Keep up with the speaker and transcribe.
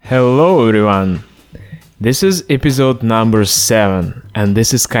Hello everyone! This is episode number 7 and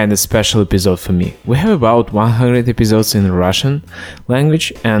this is kinda special episode for me. We have about 100 episodes in Russian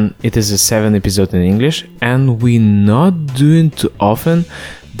language and it is a 7 episode in English, and we're not doing too often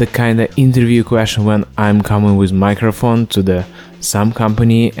the kinda interview question when I'm coming with microphone to some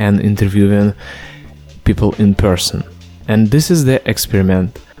company and interviewing people in person. And this is the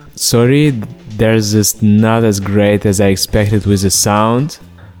experiment. Sorry, there's just not as great as I expected with the sound,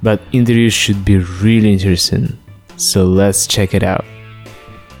 but interviews should be really interesting. So let's check it out.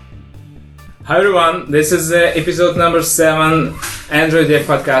 Hi everyone, this is episode number 7 Android Dev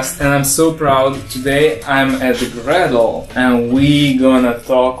Podcast, and I'm so proud. Today I'm at the Gradle and we gonna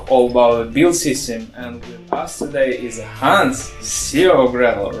talk all about the build system, and with us today is Hans, CEO of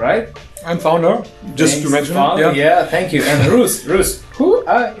Gradle, right? I'm founder, just Thanks, to mention founder. it. Yeah, thank you. And Rus, who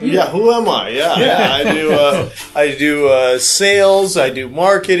are you? Yeah, who am I? I do sales, I do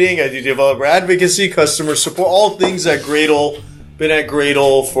marketing, I do developer advocacy, customer support, all things at Gradle. Been at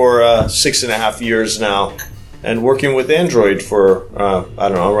Gradle for 6.5 years now, and working with Android for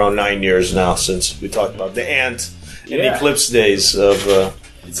around 9 years now, since we talked about the Ant and Eclipse days of.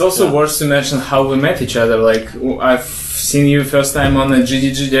 It's also worth to mention how we met each other. Like, I've seen you first time on the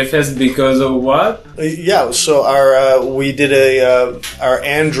GDG DevFest because of what? So we did our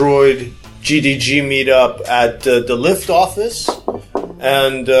Android GDG meetup at the Lyft office,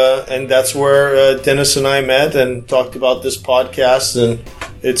 and that's where Dennis and I met and talked about this podcast. And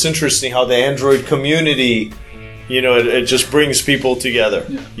it's interesting how the Android community, it just brings people together.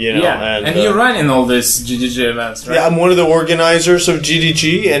 And you're running all these GDG events, right? Yeah, I'm one of the organizers of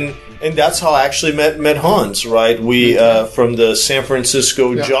GDG, and that's how I actually met Hans, right? We from the San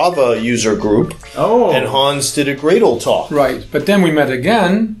Francisco Java user group. Oh. And Hans did a Gradle talk. Right, but then we met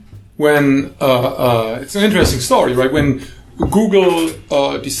again when it's an interesting story, right? When Google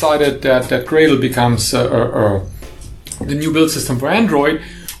decided that Gradle becomes the new build system for Android,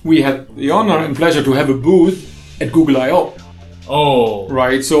 we had the honor and pleasure to have a booth at Google I/O. Oh.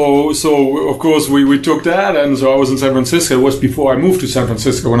 Right, so of course we took that, and so I was in San Francisco. It was before I moved to San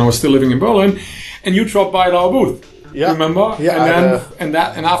Francisco, when I was still living in Berlin, and you dropped by at our booth. Yeah. Remember? Yeah. And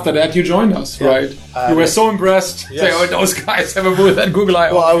after that you joined us, right? You were so impressed. Yes. Say, those guys have a booth at Google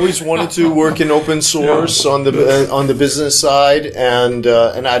I/O. Well, I always wanted to work in open source on the business side, and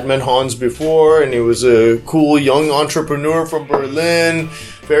I'd met Hans before, and he was a cool young entrepreneur from Berlin,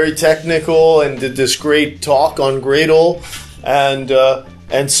 very technical, and did this great talk on Gradle,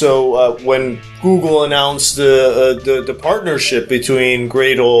 and so when Google announced the partnership between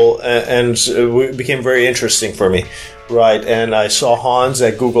Gradle and it became very interesting for me, right? And I saw Hans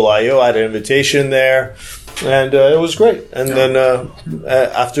at Google I/O. I had an invitation there, and it was great. And then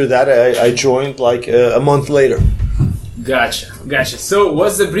after that, I joined like a month later. Gotcha. So,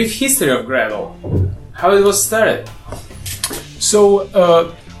 what's the brief history of Gradle? How it was started? So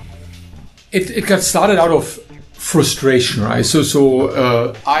it got started out of frustration, right? I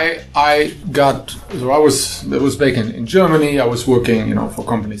was back in Germany. I was working, for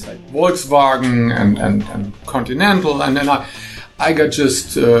companies like Volkswagen and Continental, and then I got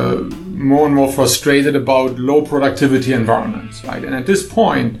just more and more frustrated about low productivity environments, right? And at this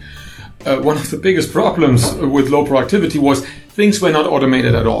point, one of the biggest problems with low productivity was things were not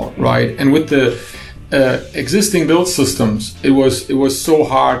automated at all, right? And with the existing build systems, it was so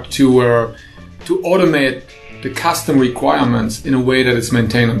hard to automate the custom requirements in a way that is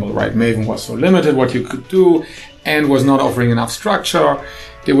maintainable, right? Maven was so limited what you could do and was not offering enough structure.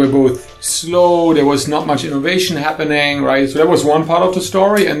 They were both slow. There was not much innovation happening, right? So that was one part of the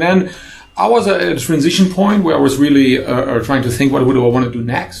story. And then I was at a transition point where I was really trying to think, what do I want to do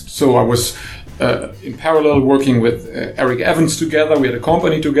next? So I was in parallel working with Eric Evans together. We had a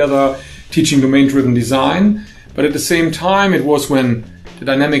company together teaching domain-driven design. But at the same time, it was when the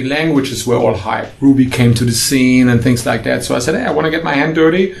dynamic languages were all hype. Ruby came to the scene and things like that. So I said, hey, I want to get my hand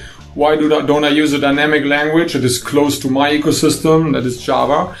dirty. Why don't I use a dynamic language that is close to my ecosystem, that is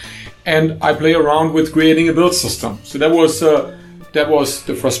Java, and I play around with creating a build system. So that was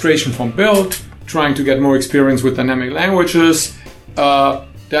the frustration from build, trying to get more experience with dynamic languages.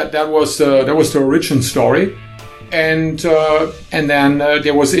 That was the origin story, and then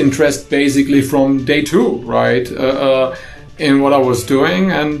there was interest basically from day 2, right? In what I was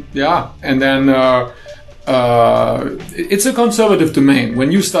doing, and then it's a conservative domain.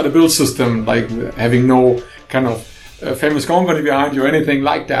 When you start a build system, like having no kind of famous company behind you or anything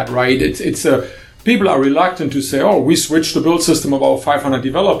like that, right? It's people are reluctant to say, oh, we switched the build system of our 500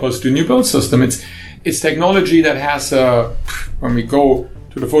 developers to a new build system. It's technology that has when we go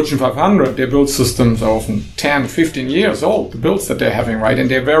to the Fortune 500, their build systems are often 10, 15 years old, the builds that they're having, right? And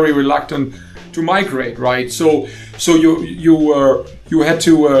they're very reluctant to migrate, right? So you had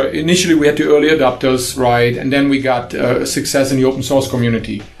to initially we had the early adopters, right? And then we got success in the open source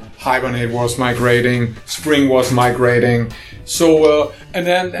community. Hibernate was migrating, Spring was migrating. So and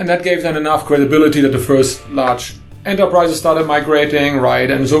that gave them enough credibility that the first large enterprises started migrating, right?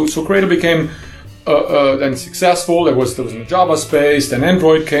 And so Gradle became then successful. There was in the Java space, then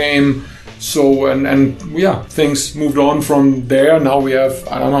Android came. So and things moved on from there. Now we have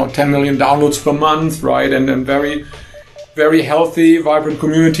 10 million downloads per month, right? And very, very healthy, vibrant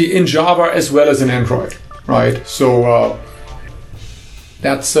community in Java as well as in Android, right? So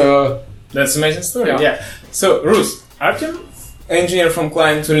that's amazing story. Yeah. So Rus, Artur, engineer from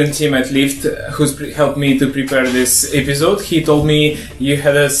client tooling team at Lyft, who's helped me to prepare this episode, he told me you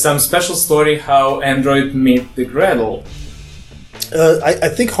had some special story how Android met the Gradle. I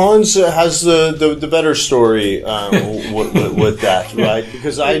think Hans has the better story with that, right?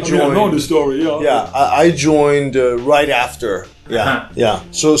 Because I joined. I know the story. Yeah. Yeah, I joined right after. Yeah, yeah.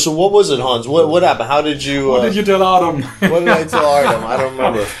 So what was it, Hans? What happened? How did you? What did you tell Adam? What did I tell Adam? I don't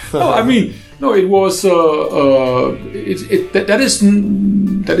remember. No, it was. That is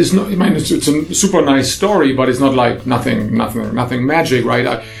not. I mean, it's a super nice story, but it's not like nothing magic,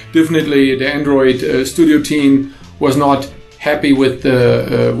 right? Definitely, the Android studio team was not happy with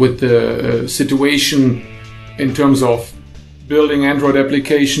the situation in terms of building Android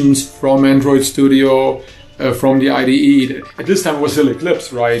applications from Android Studio, from the IDE. At this time it was still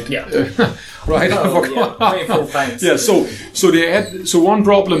Eclipse, right? Yeah. Right. Painful times. Yeah. So they had. So one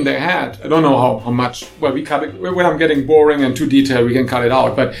problem they had. I don't know how much. Well, we cut it. When I'm getting boring and too detailed, we can cut it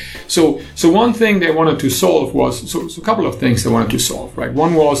out. But so one thing they wanted to solve was so a couple of things they wanted to solve. Right.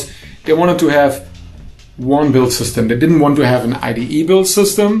 One was they wanted to have one build system. They didn't want to have an IDE build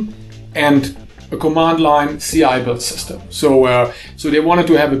system and a command line CI build system. So they wanted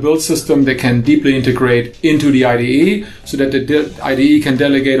to have a build system that can deeply integrate into the IDE so that the IDE can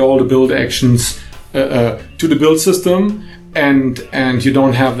delegate all the build actions to the build system. And you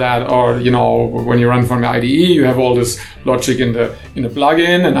don't have that, or when you run from the IDE, you have all this logic in the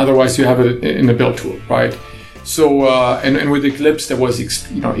plugin, and otherwise you have it in the build tool, right? So and with Eclipse, there was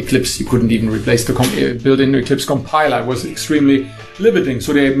Eclipse. You couldn't even replace the built-in Eclipse compiler. It was extremely limiting.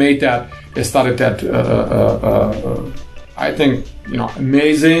 So they made that. They started that. I think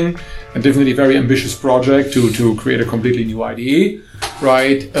amazing and definitely very ambitious project to create a completely new IDE,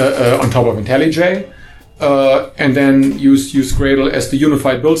 right? On top of IntelliJ, and then use Gradle as the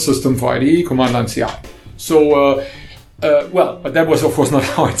unified build system for IDE, command line CI. So. But that was of course not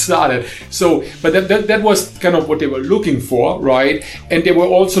how it started. So, but that was kind of what they were looking for, right? And they were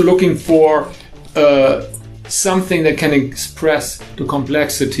also looking for something that can express the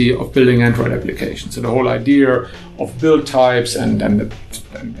complexity of building Android applications. So the whole idea of build types and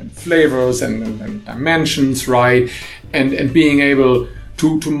flavors and dimensions, right? And being able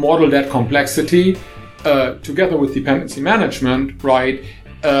to model that complexity together with dependency management, right?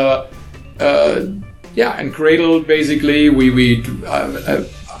 And Gradle, basically,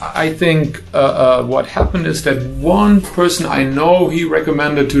 I think what happened is that one person I know, he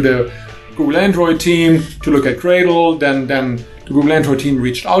recommended to the Google Android team to look at Gradle. Then the Google Android team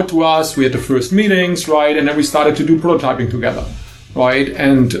reached out to us. We had the first meetings, right? And then we started to do prototyping together, right?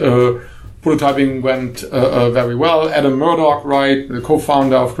 And prototyping went very well. Adam Murdoch, right, the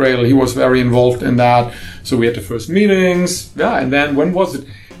co-founder of Gradle, he was very involved in that. So we had the first meetings. Yeah, and then when was it?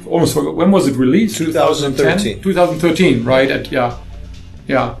 Almost forgot. When was it released? 2013. 2013, right?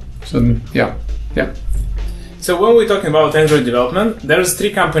 So when we're talking about Android development, there's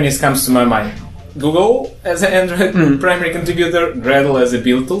three companies comes to my mind. Google as an Android primary contributor, Gradle as a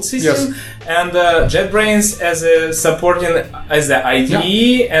build tool system, and JetBrains as a supporting as the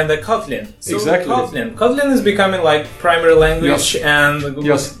IDE and the Kotlin. So exactly. Kotlin is becoming like primary language, and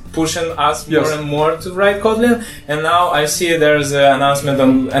Google's pushing us more and more to write Kotlin. And now I see there's an announcement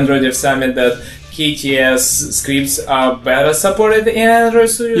on Android Dev Summit that KTS scripts are better supported in Android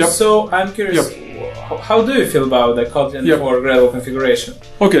Studio. So I'm curious. How do you feel about the Kotlin for Gradle configuration?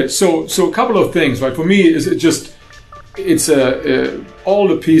 Okay, so a couple of things, right? For me, it's all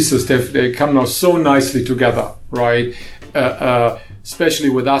the pieces they come now so nicely together, right? Especially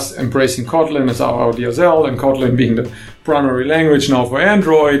with us embracing Kotlin as our DSL, and Kotlin being the primary language now for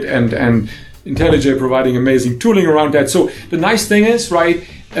Android, and IntelliJ providing amazing tooling around that. So the nice thing is, right?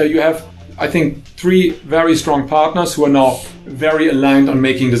 You have, I think, three very strong partners who are now very aligned on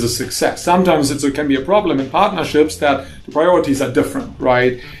making this a success. Sometimes it can be a problem in partnerships that the priorities are different,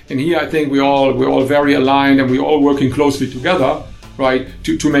 right? And here I think we're all very aligned, and we're all working closely together, right,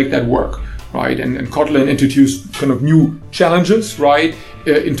 to make that work, right? And Kotlin introduced kind of new challenges, right,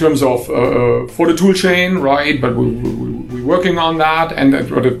 in terms of for the tool chain, right? But we're working on that, and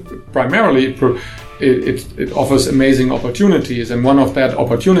primarily it offers amazing opportunities. And one of that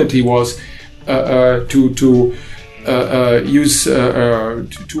opportunity was to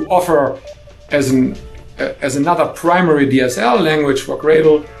offer as another primary DSL language for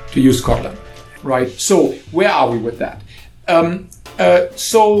Gradle to use Kotlin, right? So where are we with that?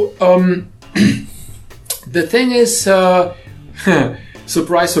 The thing is,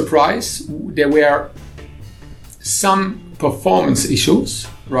 surprise, surprise, there were some performance issues,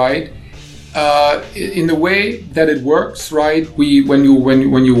 right? In the way that it works, right? When you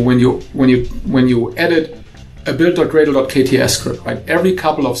edit a build.gradle.kts script, right? Every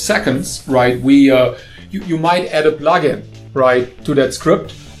couple of seconds, right? You might add a plugin, right, to that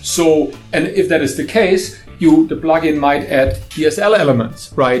script. So, and if that is the case, the plugin might add DSL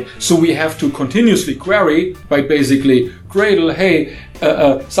elements, right? So we have to continuously query, right? Basically, Gradle, hey,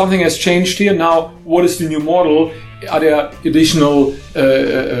 something has changed here. Now, what is the new model? Are there additional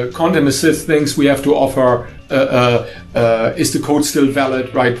content assist things we have to offer? Is the code still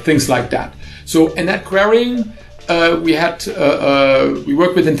valid, right? Things like that. So, and that querying, we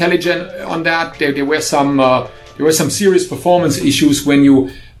worked with IntelliJ on that. There were some serious performance issues when you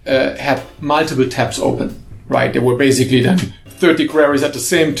had multiple tabs open, right? There were basically then 30 queries at the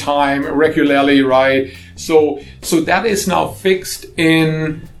same time regularly, right? So that is now fixed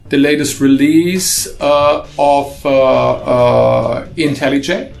in the latest release of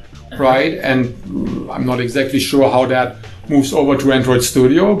IntelliJ, right? And I'm not exactly sure how that moves over to Android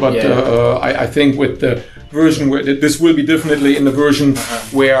Studio, but I think with the version where this will be definitely in the version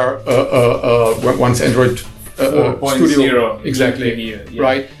where once Android 4.0 exactly,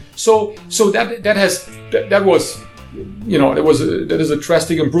 right? So that is a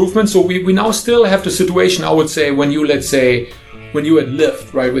drastic improvement. So we now still have the situation, I would say, when you had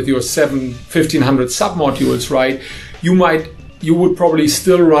Lyft, right, with your 1500 submodules, right, you would probably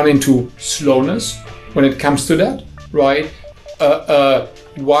still run into slowness when it comes to that, right?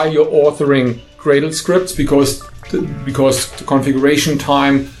 While you're authoring Gradle scripts, because the configuration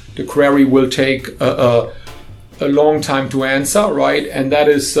time, the query will take a long time to answer, right? And that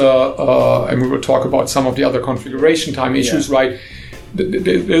is, and we will talk about some of the other configuration time issues, right?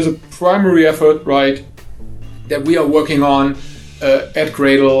 There's a primary effort, right, that we are working on at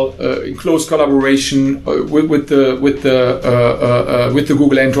Gradle in close collaboration with the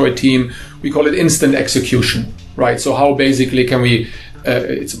Google Android team. We call it instant execution, right? So how basically can we?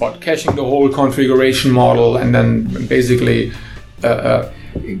 It's about caching the whole configuration model and then basically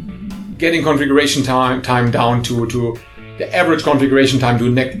getting configuration time down to the average configuration time to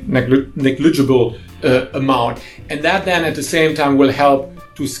a negligible amount. And that then at the same time will help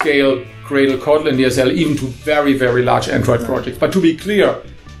to scale Gradle Kotlin DSL even to very, very large Android projects. But to be clear,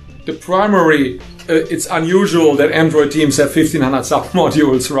 the primary, it's unusual that Android teams have 1500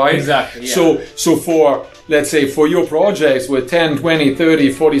 submodules, right? Exactly. Yeah. So for, let's say, for your projects with 10, 20,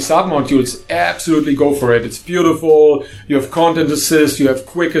 30, 40 submodules, absolutely go for it. It's beautiful. You have content assist, you have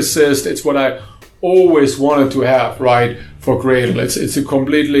quick assist. It's what I always wanted to have, right, for Gradle. It's a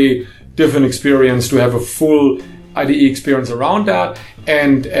completely different experience to have a full IDE experience around that.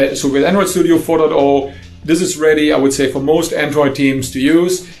 And so with Android Studio 4.0, this is ready, I would say, for most Android teams to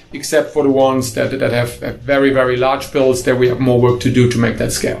use, except for the ones that have very, very large builds. There we have more work to do to make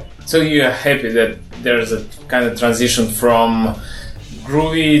that scale. So you're happy that there's a kind of transition from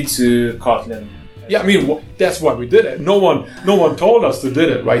Groovy to Kotlin? Yeah, I mean, that's why we did it. No one told us to do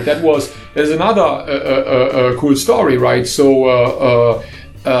it, right? There's another cool story, right? So,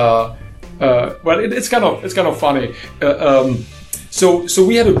 well, it's kind of funny. So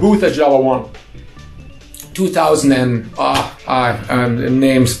we had a booth at Java 1. 2000 and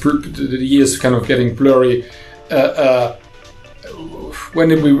names, the years kind of getting blurry. When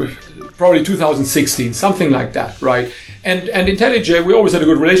did we? Probably 2016, something like that, right? And IntelliJ, we always had a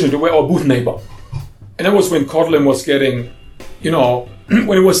good relationship. They were our booth neighbor, and that was when Kotlin was getting,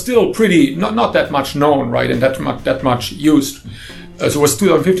 when it was still pretty not that much known, right, and that much used. So it was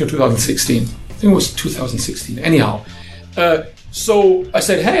 2015 or 2016. I think it was 2016. Anyhow. So I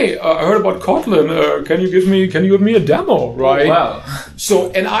said, hey, I heard about Kotlin. Can you give me a demo, right? Oh, wow. So,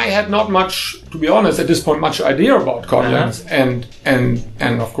 and I had not much, to be honest, at this point, much idea about Kotlin,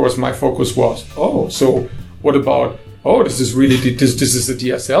 and of course my focus was, so what about? This is a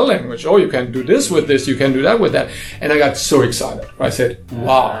DSL language. You can do this with this, you can do that with that, and I got so excited. I said,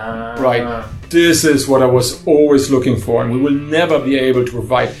 wow, right? This is what I was always looking for, and we will never be able to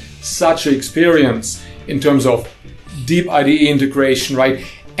provide such an experience in terms of deep IDE integration, right?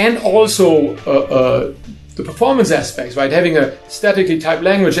 And also the performance aspects, right? Having a statically typed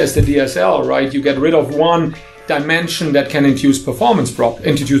language as the DSL, right? You get rid of one dimension that can introduce performance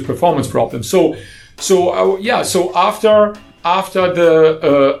problems. So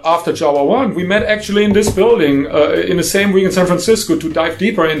after Java 1, we met actually in this building in the same week in San Francisco to dive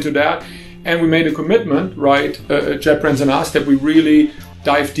deeper into that, and we made a commitment, right, JetBrains and us, that we really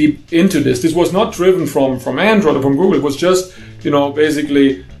dive deep into this. This was not driven from Android or from Google. It was just, basically,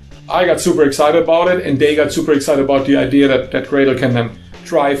 I got super excited about it, and they got super excited about the idea that Gradle can then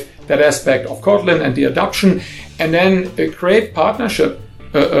drive that aspect of Kotlin and the adoption. And then a great partnership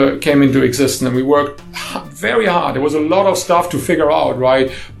came into existence, and we worked very hard. There was a lot of stuff to figure out,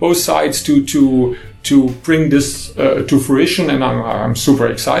 right? Both sides to bring this to fruition, and I'm super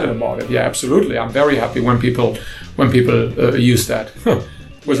excited about it. Yeah, absolutely. I'm very happy when people use that.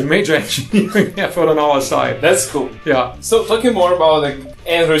 It was a major engineering effort on our side. That's cool. Yeah. So talking more about the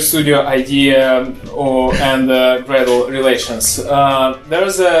Android Studio idea and Gradle relations,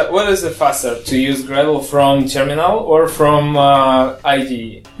 what is it faster, to use Gradle from terminal or from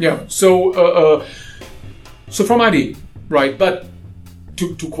IDE? Yeah. So from IDE, right? But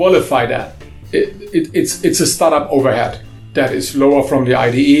to qualify that, it's a startup overhead that is lower from the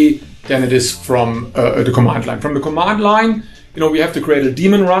IDE than it is from the command line. From the command line, we have the Gradle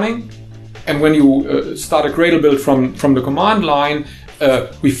daemon running, and when you start a Gradle build from the command line,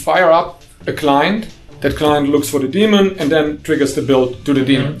 we fire up a client. That client looks for the daemon and then triggers the build to the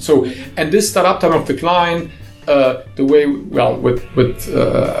daemon. So, and this startup time of the client, the way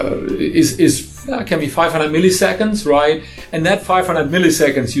can be 500 milliseconds, right? And that 500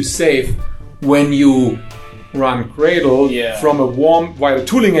 milliseconds you save when you run Gradle via the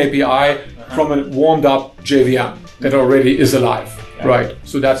tooling API from a warmed up JVM that already is alive, right?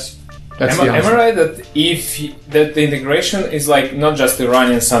 So that's the answer. Am I right that the integration is like not just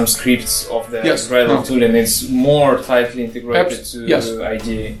running some scripts of the Gradle tooling, it's more tightly integrated to the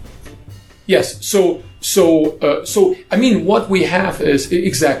IDE? Yes. So I mean, what we have is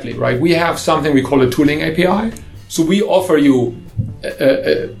exactly right. We have something we call a tooling API. So we offer you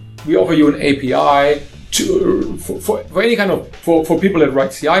an API for any kind of for people that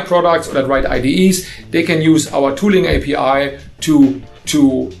write CI products or that write IDEs. They can use our tooling API to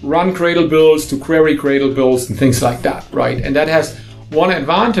run Gradle builds, to query Gradle builds, and things like that, right? And that has one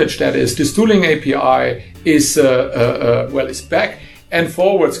advantage, that is this tooling API is back and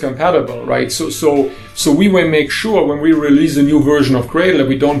forwards compatible, right? So we will make sure when we release a new version of Gradle that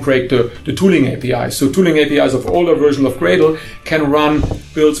we don't break the tooling API. So tooling APIs of older versions of Gradle can run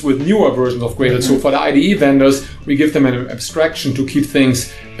builds with newer versions of Gradle. So for the IDE vendors, we give them an abstraction to keep things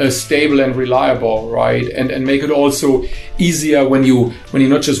stable and reliable, right? And make it also easier when you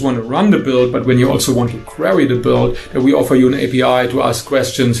not just want to run the build, but when you also want to query the build, that we offer you an API to ask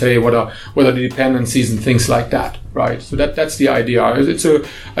questions. Hey, what are the dependencies and things like that, right? So that's the idea.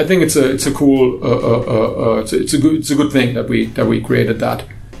 I think it's a cool. It's a good thing that we created that.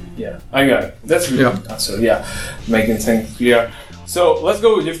 Yeah, I got it. That's really good answer. Yeah, making things clear. So let's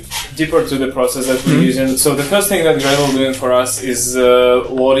go deeper to the process that we're using. So the first thing that Gradle is doing for us is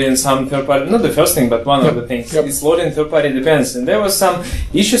loading some third-party, not the first thing, but one of the things. It's loading third-party dependencies. And there was some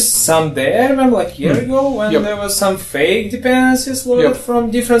issues, there, I remember like a year ago, when there was some fake dependencies loaded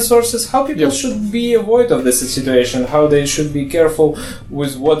from different sources. How people should be avoid of this situation, how they should be careful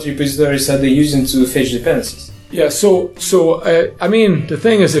with what repositories are they using to fetch dependencies. Yeah, so I mean, the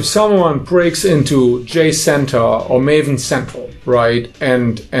thing is, if someone breaks into JCenter or Maven Central, right,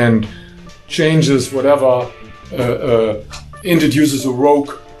 and changes whatever, introduces a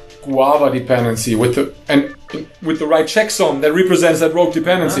rogue Guava dependency with the right checksum that represents that rogue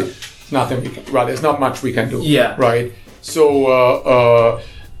dependency, nothing we can. Right, there's not much we can do. Yeah. Right. So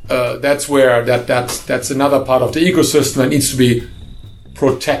that's where that's another part of the ecosystem that needs to be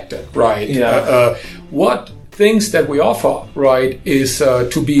protected. Right. Yeah. What things that we offer, right, is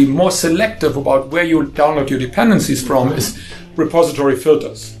to be more selective about where you download your dependencies from is repository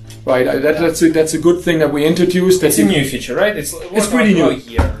filters, right? That's a good thing that we introduced. It's a new feature, right? It's pretty new.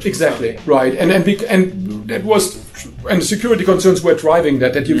 Exactly, right? And that was, and the security concerns were driving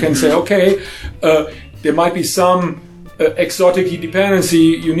that you can say, okay, there might be some exotic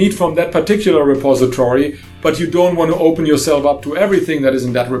dependency you need from that particular repository, but you don't want to open yourself up to everything that is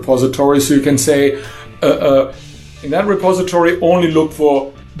in that repository. So you can say, in that repository, only look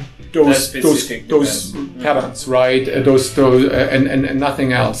for those patterns, right? Those and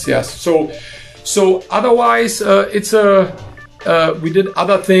nothing else. Yes. So otherwise, we did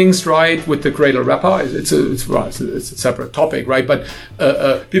other things, right, with the Gradle wrapper. It's a separate topic, right? But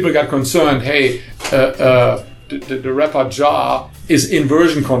people got concerned. Hey, the wrapper jar is in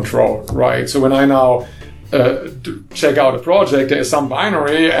version control, right? So when I now check out a project, there is some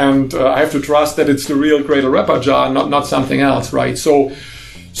binary, and I have to trust that it's the real Gradle wrapper jar, not something else, right? So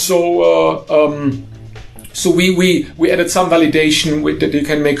we added some validation that you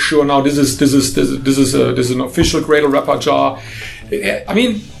can make sure now this is an official Gradle wrapper jar. I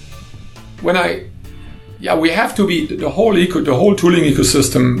mean, we have to be the whole tooling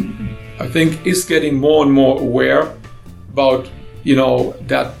ecosystem. I think is getting more and more aware about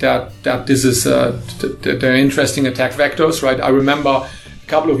that this is they're interesting attack vectors, right? I remember a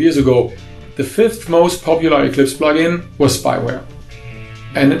couple of years ago, the 5th most popular Eclipse plugin was spyware,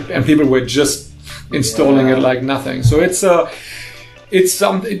 and people were just installing it like nothing. So it's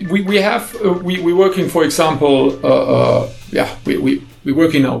something we're working, for example, we're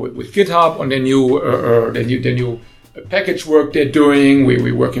working now with GitHub on the new package work they're doing.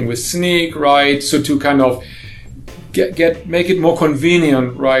 We're working with Sneak, right? So to kind of make it more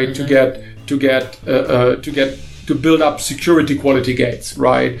convenient, right? Mm-hmm. To build up security quality gates,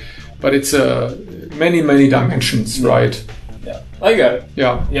 right? But it's many dimensions, right? Yeah, I got it.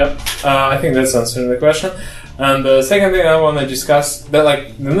 Yeah. I think that's answering the question. And the second thing I want to discuss,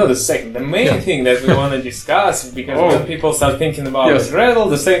 the main thing that we want to discuss, because when people start thinking about Gradle,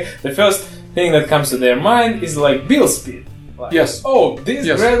 the first thing that comes to their mind is like build speed. Like,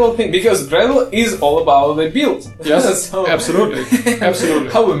 Gradle thing, because Gradle is all about the build. Yes, so absolutely.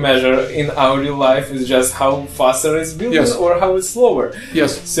 How we measure in our real life is just how faster it's building or how it's slower.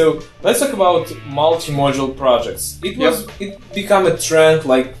 Yes. So let's talk about multi-module projects. It became a trend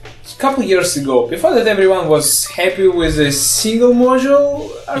like a couple years ago. Before that, everyone was happy with a single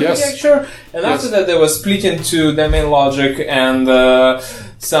module architecture, and after that, they were split into domain logic and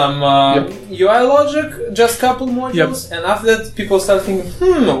some UI logic, just couple modules, and after that people start thinking,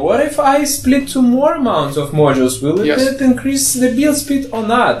 what if I split to more amounts of modules? Will it increase the build speed or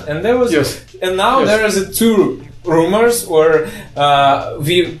not? And there was, and now there is two rumors or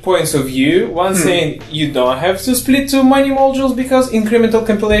points of view. One saying you don't have to split to many modules because incremental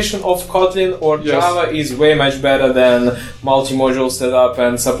compilation of Kotlin or Java is way much better than multi-module setup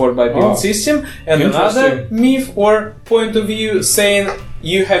and support by build system. And another myth or point of view saying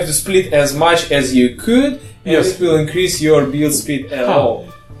you have to split as much as you could, and it will increase your build speed at all.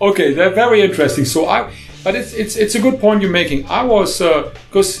 Okay, they're very interesting. But it's a good point you're making. I was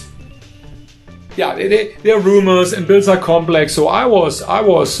because there are rumors and builds are complex. So I was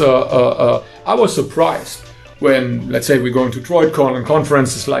surprised when, let's say, we go into DroidCon and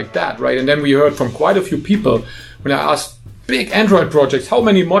conferences like that, right? And then we heard from quite a few people when I asked big Android projects, how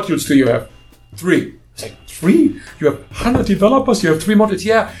many modules do you have? 3. It's like 3? You have 100 developers, you have 3 modules?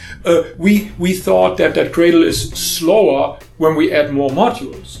 Yeah, we thought that Gradle is slower when we add more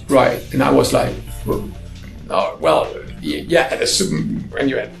modules, right? And I was like, when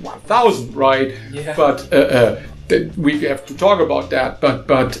you had 1,000, right? Yeah. But we have to talk about that.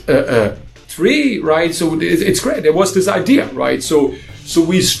 But 3, right? So it's great. There was this idea, right? So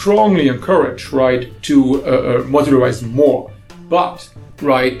we strongly encourage, right, to modularize more, but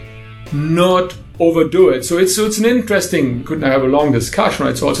right, not overdo it. So it's an interesting. We couldn't have a long discussion,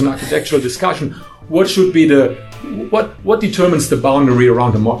 right? So it's an architectural discussion. What should be what determines the boundary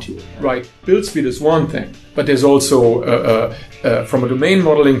around a module, right? Build speed is one thing, but there's also from a domain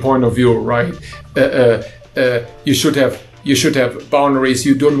modeling point of view, right? You should have boundaries.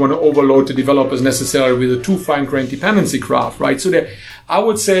 You don't want to overload the developers necessarily with a too fine-grained dependency graph, right? So I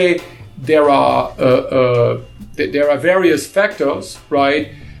would say there are various factors,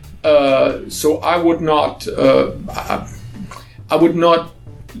 right? So I would not.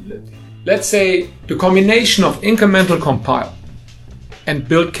 Let's say the combination of incremental compile and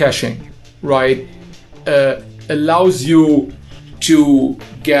build caching, right, allows you to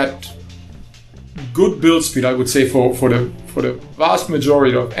get good build speed. I would say for the vast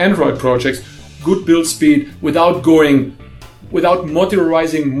majority of Android projects, good build speed without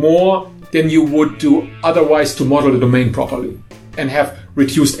modularizing more than you would do otherwise to model the domain properly and have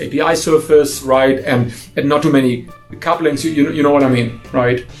reduced API surface, right, and not too many couplings. You know what I mean,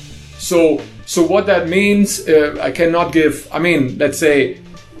 right? So what that means, I cannot give. I mean, let's say,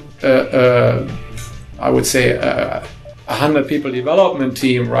 I would say 100 people development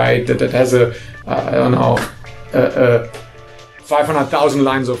team, right? That has a 500,000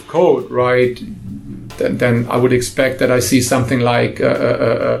 lines of code, right? Then I would expect that I see something like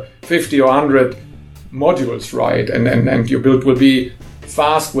 50 or 100 modules, right? And your build will be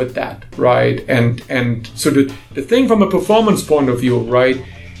fast with that, right? And so the thing from a performance point of view, right?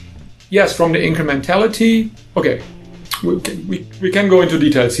 Yes, from the incrementality, okay, we can go into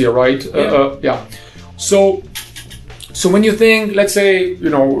details here, right? Yeah. So when you think, let's say,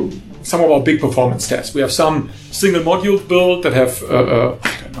 some of our big performance tests, we have some single module build that have,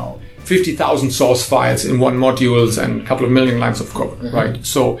 50,000 source files in one modules and a couple of million lines of code, right?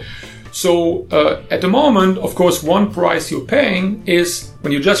 So at the moment, of course, one price you're paying is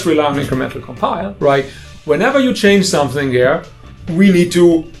when you just rely on incremental compile, right? Whenever you change something there, we need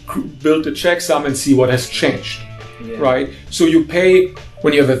to build a checksum and see what has changed, right? So you pay,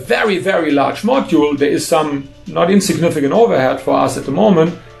 when you have a very, very large module, there is some not insignificant overhead for us at the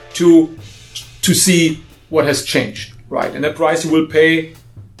moment to see what has changed, right? And that price you will pay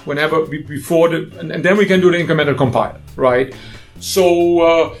whenever before and then we can do the incremental compile, right?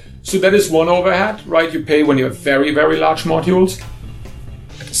 So that is one overhead, right? You pay when you have very, very large modules.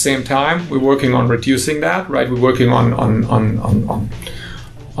 At the same time, we're working on reducing that, right? We're working on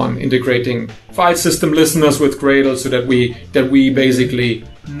integrating file system listeners with Gradle so that we basically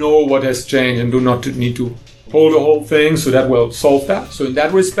know what has changed and do not need to hold the whole thing. So that will solve that. So in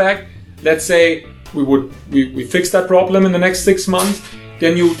that respect, let's say we fix that problem in the next 6 months,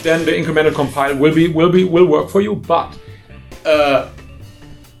 then the incremental compile will work for you. But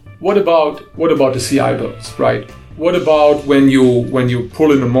what about the CI builds, right? What about when you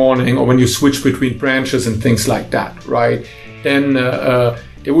pull in the morning or when you switch between branches and things like that, right? Then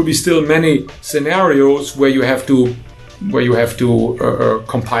there will be still many scenarios where you have to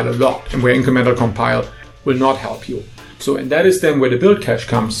compile a lot and where incremental compile will not help you. So, and that is then where the build cache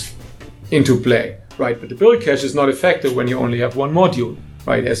comes into play, right? But the build cache is not effective when you only have one module,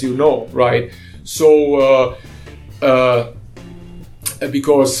 right? As you know, right? So,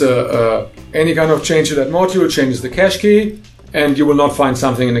 because any kind of change to that module changes the cache key, and you will not find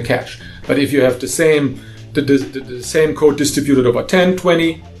something in the cache. But if you have the same code distributed over 10,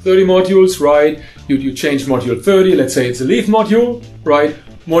 20, 30 modules, right? You change module 30, let's say it's a leaf module, right?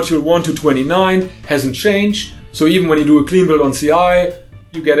 Module 1 to 29 hasn't changed. So even when you do a clean build on CI,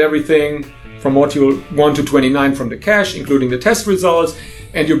 you get everything from module 1 to 29 from the cache, including the test results,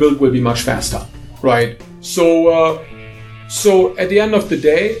 and your build will be much faster, right? So at the end of the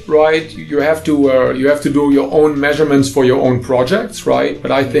day, right, you have to do your own measurements for your own projects, right?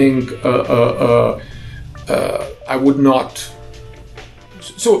 But I think I would not.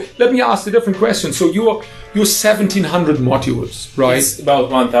 So let me ask a different question. So you're 1,700 modules, right? It's about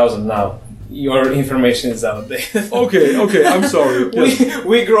 1,000 now. Your information is out there. Okay. I'm sorry. Yes.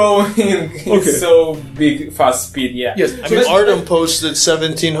 We grow in so big, fast speed. Yeah. Yes. I mean, Artem posted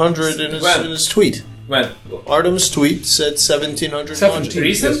 1,700 in his tweet. When? Artem's tweet said 1,700 modules.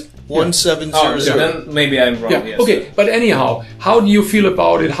 Recent? 1700. Oh, then maybe I'm wrong. Yeah. Yes. Okay. But anyhow, how do you feel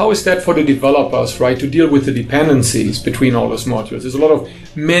about it? How is that for the developers, right? To deal with the dependencies between all those modules. There's a lot of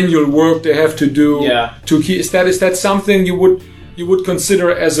manual work they have to do. Yeah. Is that something you would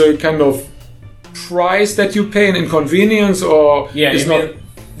consider as a kind of price that you pay, an inconvenience, or it's not?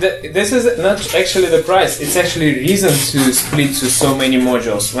 This is not actually the price. It's actually reason to split to so many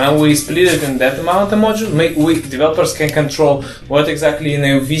modules. When we split it in that amount of modules, developers can control what exactly in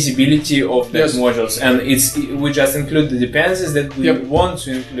the visibility of the modules, and we just include the dependencies that we want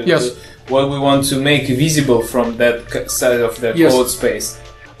to include. Yes. What we want to make visible from that side of the code space.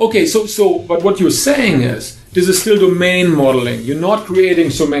 Okay, so but what you're saying is this is still domain modeling. You're not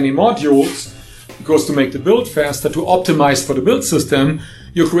creating so many modules because to make the build faster, to optimize for the build system,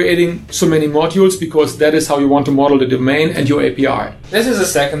 you're creating so many modules because that is how you want to model the domain and your API. This is the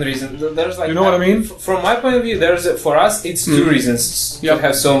second reason. There's you know what I mean? From my point of view, for us, it's two reasons to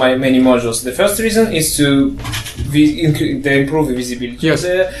have so many modules. The first reason is to improve the visibility of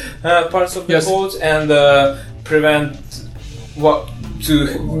the parts of the code and prevent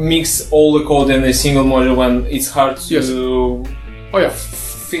to mix all the code in a single module when it's hard to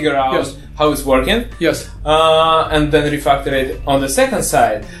figure out how it's working. Yes. And then refactor it. On the second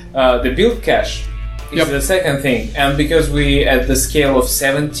side, the build cache is the second thing. And because we at the scale of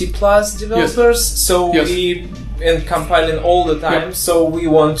 70 plus developers, so we compiling all the time, so we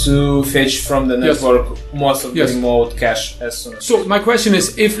want to fetch from the network most of the remote cache as soon as So my question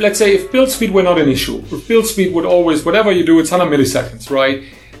is, if let's say if build speed were not an issue, if build speed would always, whatever you do, it's 100 milliseconds, right?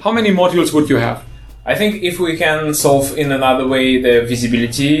 How many modules would you have? I think if we can solve in another way the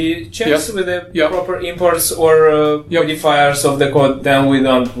visibility checks with the proper imports or modifiers of the code, then we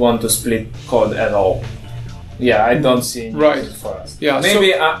don't want to split code at all. Yeah, I don't see any for us. Yeah,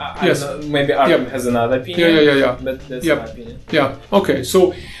 maybe maybe Artem has another opinion. Yeah. But that's my opinion. Yeah. Okay.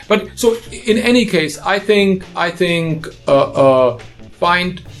 So in any case, I think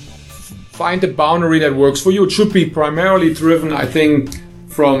find a boundary that works for you. It should be primarily driven, I think,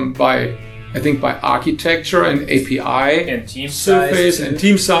 by I think by architecture and API And team surface size. and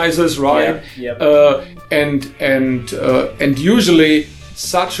team sizes, right? Yeah, And usually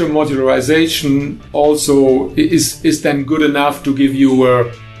such a modularization also is then good enough to give you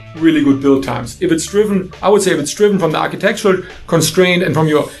really good build times. If it's driven, I would say if it's driven from the architectural constraint and from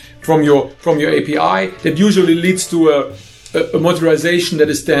your API, that usually leads to a modularization that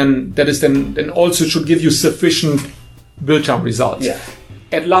is then also should give you sufficient build time results. Yeah.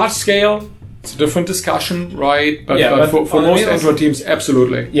 At large scale, it's a different discussion, right? But for on the most middle- Android teams,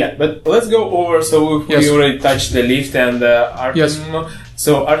 absolutely. Yeah, but let's go over. So we Yes. already touched the lift and Artem. Yes.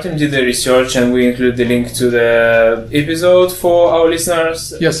 So Artem did the research, and we include the link to the episode for our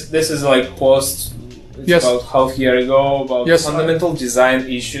listeners. Yes. This is like post. It's Yes. about half year ago about Yes. fundamental design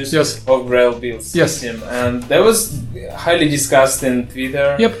issues Yes. of Grail build Yes. system, and that was highly discussed in Twitter.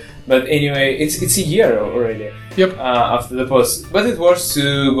 Yep. But anyway, it's a year already. Yep. After the post, but it was to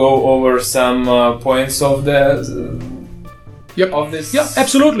go over some points of the. Yep. Of this. Yeah,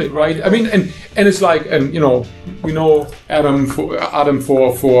 absolutely, right. I mean, and it's like, and we know Adam for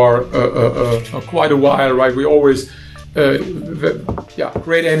quite a while, right? We always,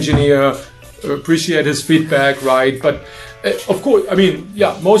 great engineer, appreciate his feedback, right? But of course, I mean,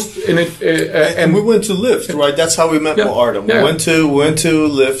 most in it, and we went to Lyft, right? That's how we met Yeah. with Artem. Yeah. We went to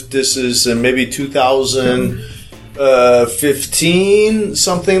Lyft. This is maybe 2015,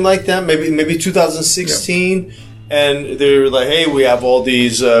 something like that. Maybe 2016. And they were like, "Hey, we have all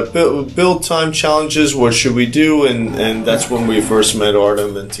these build time challenges. What should we do?" And that's when we first met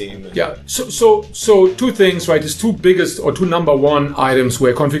Artem and team. Yeah. So two things, right? There's two biggest or two number one items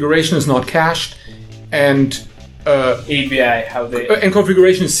where configuration is not cached, and API, how they. and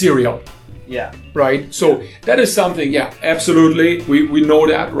configuration is serial. Yeah. Right. So that is something. Yeah, absolutely. We know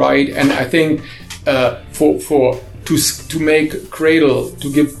that, right? And I think to make Cradle to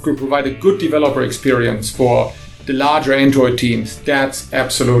provide a good developer experience for the larger Android teams, that's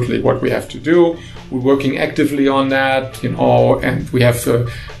absolutely what we have to do. We're working actively on that, and we have to,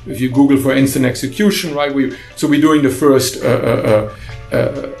 if you Google for instant execution, right? We're doing the first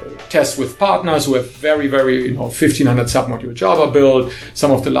test with partners who have very, very 1500 submodule Java build,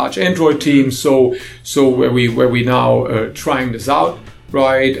 some of the large Android teams. So where we now trying this out,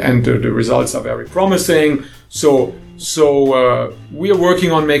 right? And the results are very promising. So we are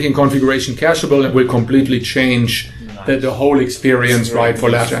working on making configuration cacheable, and will completely change the whole experience, right,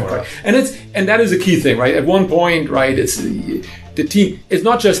 for large Android. And that is a key thing, right? At one point, right, it's the team. It's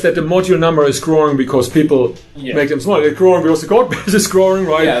not just that the module number is growing because people make them smaller. They're growing because the code base is growing,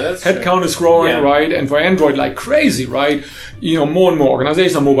 right? Yeah, that's Headcount is growing, right? And for Android, like crazy, right? More and more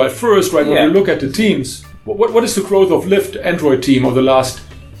organizations are mobile first, right? When you look at the teams, what is the growth of Lyft Android team of the last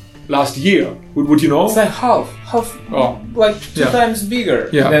year? Would you know? It's like half, like two times bigger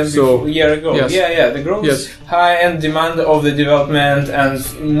than a year ago. Yes. The growth is high, and demand of the development and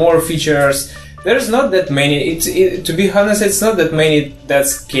more features. There's not that many. To be honest, it's not that many that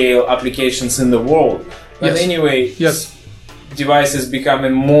scale applications in the world. But anyway, devices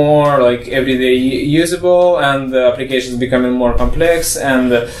becoming more like everyday usable, and the applications becoming more complex,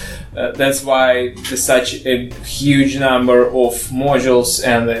 and that's why there's such a huge number of modules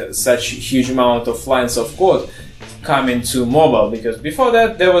and such huge amount of lines of code coming to mobile, because before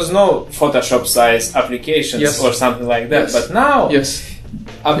that there was no Photoshop size applications or something like that. But now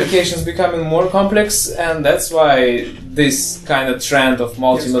applications becoming more complex, and that's why this kind of trend of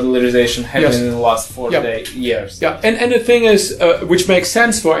multi-modularization happening in the last 4 years. Yeah, and the thing is, which makes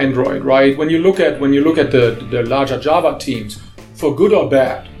sense for Android, right? When you look at the larger Java teams, for good or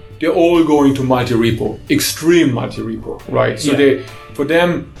bad, they're all going to multi-repo, extreme multi-repo, right? So for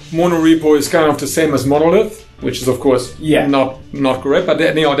them, monorepo is kind of the same as monolith, which is of course not correct, but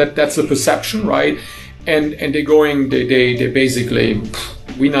that's a perception, right? And they basically,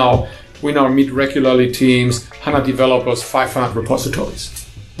 we now meet regularly teams, 100 developers, 500 repositories,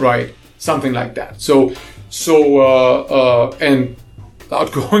 right? Something like that. So and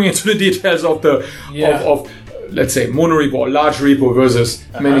without going into the details of let's say monorepo or large repo versus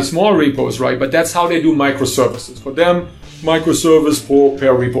many small repos, right? But that's how they do microservices. For them, microservice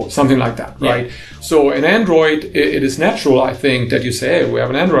per repo, something like that, right? So in Android, it is natural, I think, that you say, hey, we have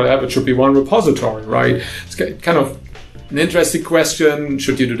an Android app, it should be one repository, right? It's kind of an interesting question.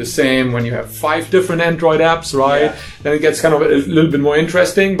 Should you do the same when you have 5 different Android apps, right? Then it gets kind of a little bit more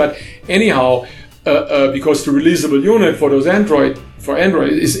interesting. But anyhow, because the releasable unit for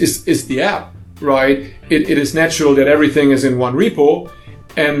Android is the app, right? It is natural that everything is in one repo,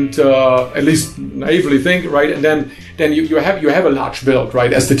 and at least naively think, right? And then you have a large build,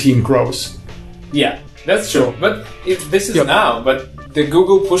 right, as the team grows. Yeah. That's true. But this is now. But the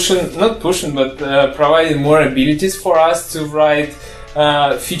Google providing more abilities for us to write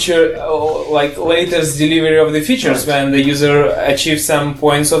feature like latest delivery of the features when the user achieves some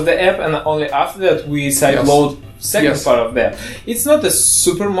points of the app, and only after that we sideload second part of that. It's not a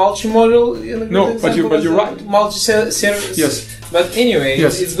super multi-modal. No, but you're right. Multi-service. Yes. But anyway,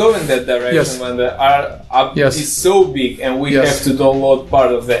 it's going that direction when the app is so big and we have to download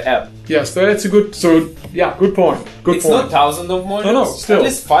part of the app. Yes, but it's a good. So good point. It's not thousands of modules. No, still at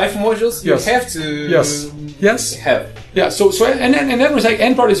least 5 modules. You have to have. Yeah. So and then was like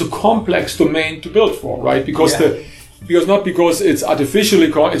Android is a complex domain to build for, right? Because because it's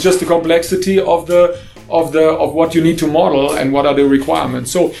artificially it's just the complexity of what you need to model and what are the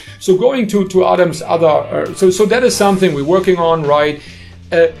requirements. So going to Adam's other so that is something we're working on, right?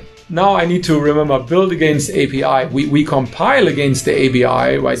 Now I need to remember build against API. We compile against the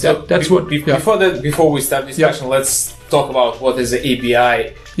API, right? So that's before we start discussion, let's talk about what is the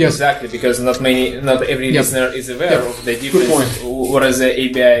API exactly, because not every listener is aware of the difference. What is the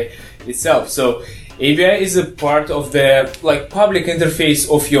API itself? So API is a part of the public interface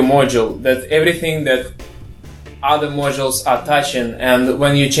of your module, that everything that other modules are touching, and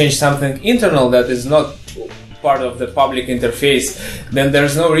when you change something internal that is not part of the public interface, then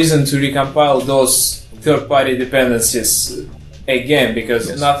there's no reason to recompile those third-party dependencies again, because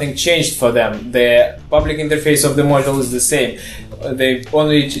nothing changed for them. The public interface of the module is the same. The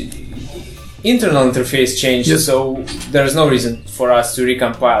only internal interface changed, so there's no reason for us to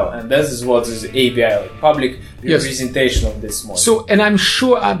recompile, and this is what is API, public representation of this module. So, and I'm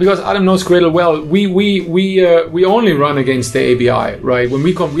sure because Adam knows Gradle well, we only run against the API, right? When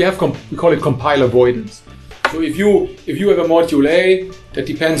we call it compile avoidance. So if you have a module A that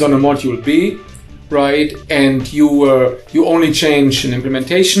depends on a module B, right, and you only change an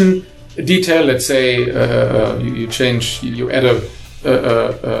implementation detail, let's say you add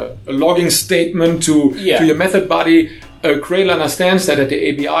a logging statement to your method body, Gradle understands that the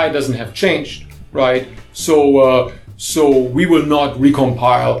API doesn't have changed, right? So we will not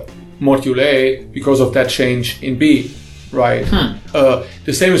recompile module A because of that change in B. Right.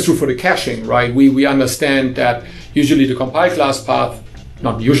 The same is true for the caching, right? We understand that usually the compile class path,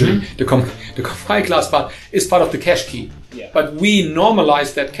 not usually, the compile class path is part of the cache key. Yeah. But we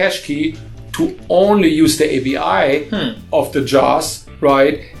normalize that cache key to only use the API of the jars,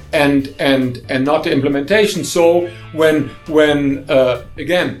 right? And not the implementation. So when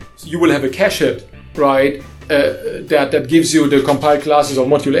again you will have a cache hit, right? That gives you the compile classes of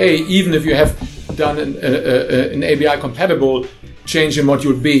module A, even if you have done an API compatible change in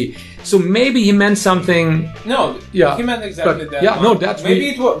module B. So maybe he meant something. No, he meant exactly that. Yeah, no, that's maybe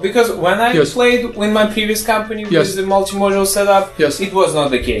it was because when I played in my previous company with the multi-module setup, it was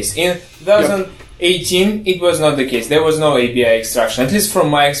not the case. In 2018, it was not the case. There was no API extraction. At least from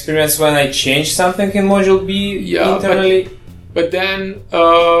my experience, when I changed something in module B internally. But then,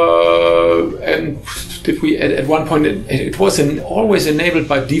 and did we at one point it was always enabled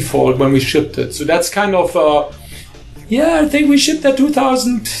by default when we shipped it. So that's kind of I think we shipped that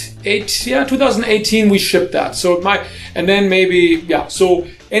 2008. Yeah, 2018 we shipped that. So it might, and then maybe So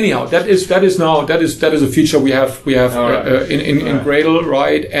anyhow, that is a feature we have in Gradle,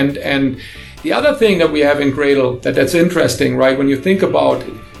 right? And the other thing that we have in Gradle that's interesting, right? When you think about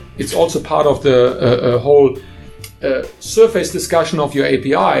it, it's also part of the whole surface discussion of your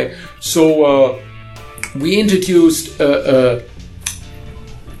API. So we introduced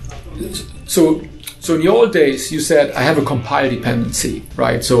so in the old days you said I have a compile dependency,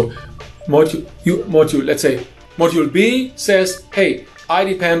 right? So module let's say module B says, hey, I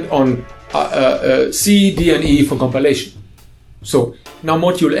depend on C, D, and E for compilation. So now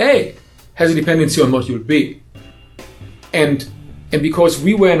module A has a dependency on module B, and because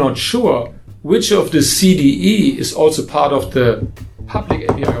we were not sure which of the CDE is also part of the public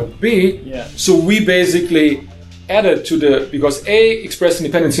API of B. So we basically added because A expressed an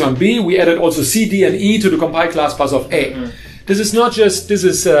dependency on B, we added also C, D, and E to the compile class path of A. This is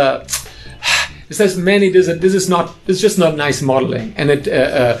just not nice modeling, and it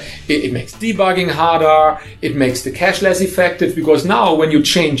makes debugging harder, it makes the cache less effective, because now when you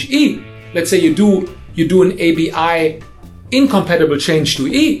change E, let's say you do an API incompatible change to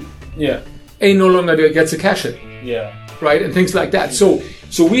E, A no longer gets a cache hit. Right, and things like that. So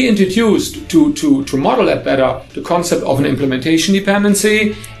we introduced to model that better the concept of an implementation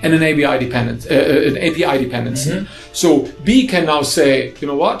dependency and an API dependency. So B can now say, you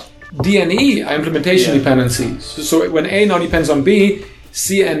know what, D and E are implementation dependencies. So when A now depends on B,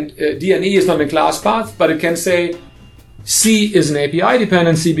 C and D and E is not a class path, but it can say C is an API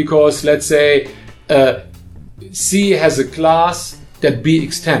dependency because let's say C has a class that B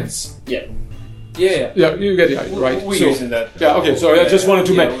extends. Yeah. Yeah, you get it right. We're so, using that. Yeah, okay. So I just wanted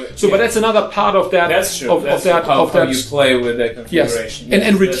to make. So, but that's another part of that. That's true. Of that. How Of that. you play with the configuration. Yes.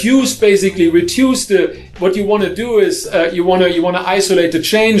 And reduce the. What you want to do is you want to isolate the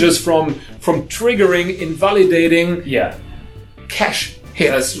changes from triggering, invalidating. Yeah. Cache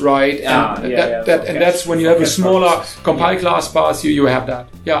hits, right? And and that's when you have a smaller compile class path. You have that.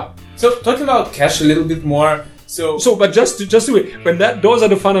 Yeah. So talking about cache a little bit more. So but just to when those are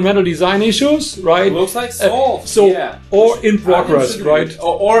the fundamental design issues, right? It looks like solved. Or in progress, right?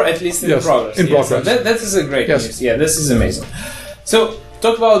 Or at least in progress. In progress. So that is a great news. Yeah, this is amazing. So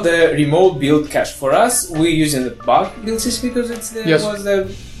talk about the remote build cache. For us, we're using the bug build system because it's was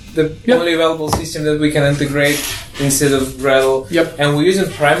the only available system that we can integrate instead of Gradle. Yep. And we're using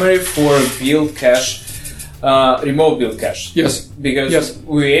primary for build cache. Remote build cache. Yes. Because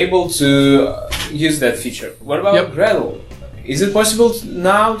we're able to use that feature. What about Gradle? Is it possible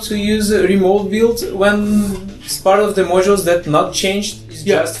now to use a remote build when it's part of the modules that not changed? It's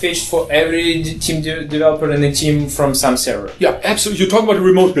just fetched for every team developer in a team from some server. Yeah, absolutely. You're talking about a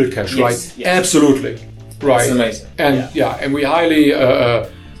remote build cache, right? Yes. Absolutely. Right. It's amazing. And and we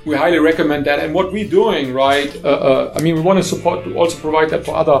highly recommend that. And what we're doing, right? I mean, we want to also provide that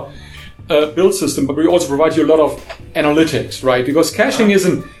for other build system, but we also provide you a lot of analytics, right? Because caching is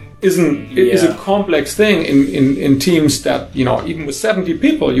a complex thing in teams that, even with 70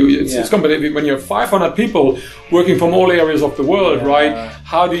 people, it's complex. When you have 500 people working from all areas of the world, right?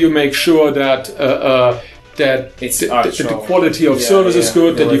 How do you make sure that that the quality of service is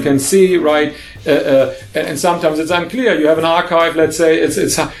good, that you can see, right? And sometimes it's unclear. You have an archive, let's say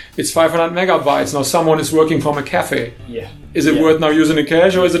it's 500 megabytes. Now someone is working from a cafe. Yeah. Is it worth now using a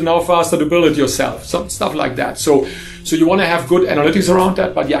cache, or is it now faster to build it yourself? Some stuff like that. So you want to have good analytics around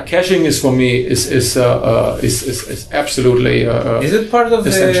that. But caching is for me is absolutely is it part of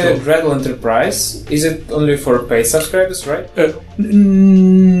essential. the Gradle Enterprise? Is it only for paid subscribers, right?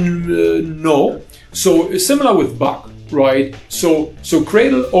 No. So similar with Bug, right? So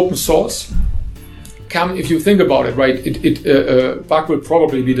Gradle open source. If you think about it, right? Bug will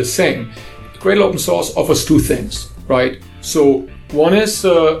probably be the same. Gradle open source offers two things, right? So one is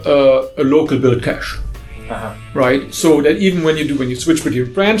a local build cache, right? So that even when you switch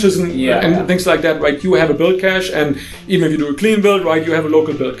between branches and things like that, right? You have a build cache, and even if you do a clean build, right? You have a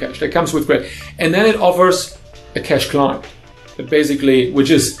local build cache that comes with Gradle, and then it offers a cache client, that basically, which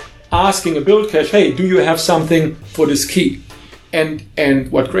is asking a build cache, hey, do you have something for this key? And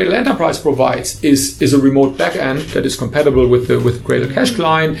what Gradle Enterprise provides is a remote backend that is compatible with the Gradle cache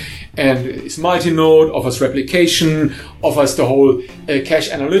client, and is multi-node, offers replication, offers the whole cache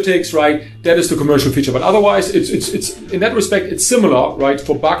analytics, right? That is the commercial feature. But otherwise, it's in that respect, it's similar, right?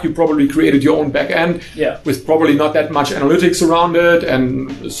 For Bug, you probably created your own backend with probably not that much analytics around it,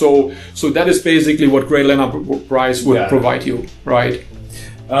 and so that is basically what Gradle Enterprise would provide you, right?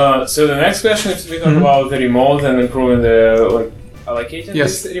 So the next question is we talk about the remote and improving the allocating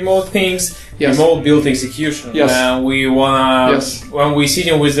these remote things, remote build execution. When we when we're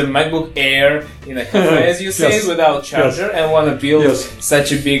sitting with the MacBook Air in a cafe, as you say, without charger, and want to build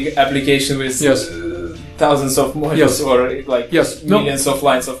such a big application with thousands of modules or millions of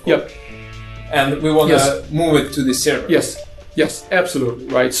lines of code, and we want to move it to the server. Yes, absolutely,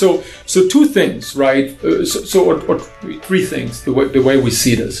 right. So two things, right? Or three things. The way we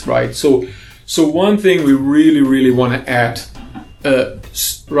see this, right? So one thing we really want to add,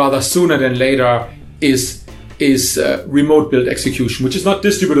 rather sooner than later, is remote build execution, which is not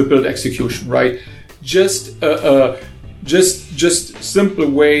distributed build execution, right? Just simple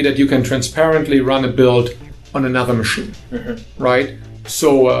way that you can transparently run a build on another machine, right?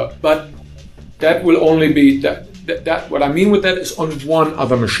 So, but that will only be that what I mean with that is on one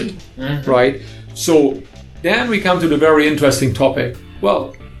other machine, right? So then we come to the very interesting topic.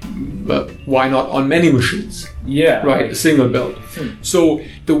 Well, why not on many machines? Right, a single build. So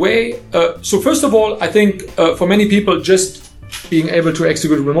the way, so first of all, I think for many people, just being able to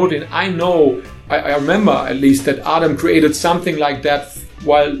execute remotely, and I remember at least that Adam created something like that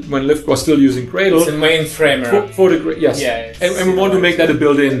when Lyft was still using Gradle. It's a mainframe. For the and we want to make that a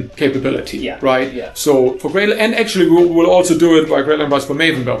built-in capability, right? So for Gradle, and actually we'll also do it by Gradle Enterprise for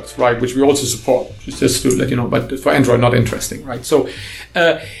Maven builds, right? Which we also support, just to let you know. But for Android, not interesting, right? So,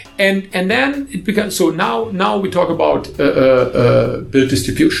 and then it becomes so now we talk about build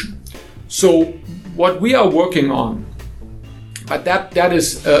distribution. So what we are working on. But that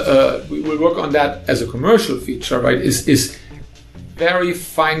is we will work on that as a commercial feature, right? Is very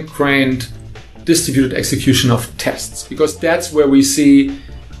fine-grained distributed execution of tests, because that's where we see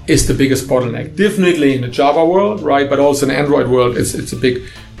is the biggest bottleneck. Definitely in the Java world, right? But also in the Android world, it's a big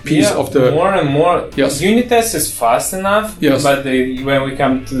piece of the... More and more. Yes. Unit test is fast enough, but when we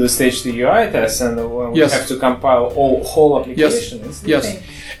come to the stage the UI test and when we have to compile whole application,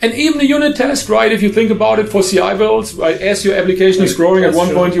 and even the unit test, right? If you think about it for CI builds, right? As your application is growing, at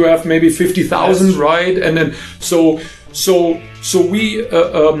one point you have maybe 50,000, right? And then so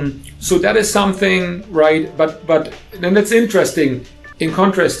that is something, right? But then that's interesting in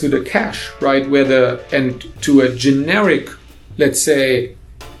contrast to the cache, right? To a generic, let's say,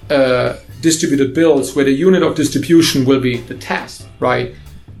 distributed builds where the unit of distribution will be the test, right?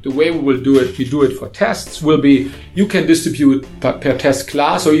 The way we do it for tests will be you can distribute per test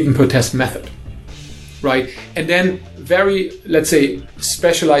class or even per test method, right? And then very, let's say,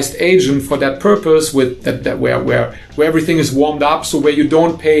 specialized agent for that purpose with that where everything is warmed up, so where you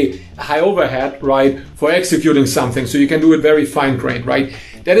don't pay a high overhead, right, for executing something, so you can do it very fine-grained, right?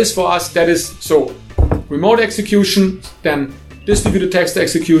 That is for us, so remote execution, then distributed text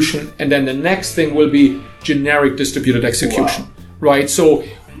execution, and then the next thing will be generic distributed execution, right? So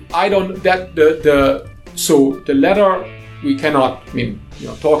the latter we cannot. I mean,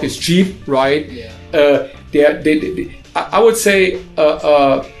 talk is cheap, right? I would say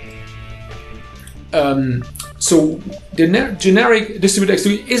so the generic distributed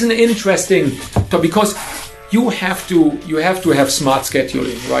execution is an interesting topic because you have to have smart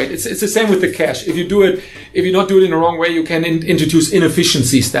scheduling, right? It's the same with the cache. If you not do it in the wrong way, you can introduce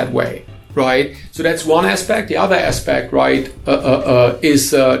inefficiencies that way, right? So that's one aspect. The other aspect, right,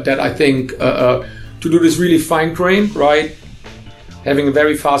 is that I think to do this really fine-grained, right, having a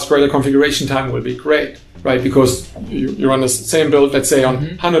very fast Gradle configuration time will be great, right? Because you run the same build, let's say on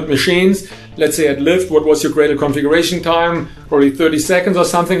 100 machines. Let's say at Lyft, what was your Gradle configuration time? Probably 30 seconds or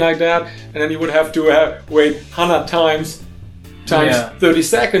something like that. And then you would have to wait 100 times 30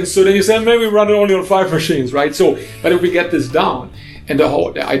 seconds. So then you say, maybe run it only on 5 machines, right? So, but if we get this down, and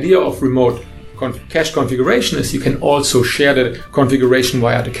the idea of remote cache configuration is you can also share the configuration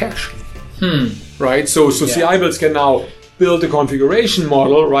via the cache, right? So CI builds can now build a configuration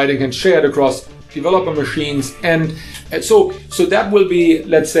model, right? And can share it across developer machines, and so that will be,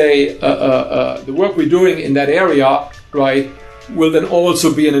 let's say, the work we're doing in that area, right, will then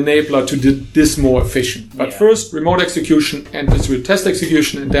also be an enabler to do this more efficient. But first, remote execution and distributed test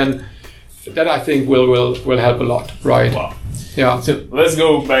execution, and then that I think will help a lot, right? Wow. Yeah. So let's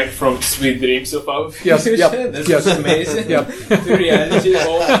go back from sweet dreams of our future. This was amazing. To reality.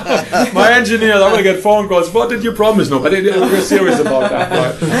 My engineers, I'm gonna get phone calls. What did you promise? No, but we're serious about that.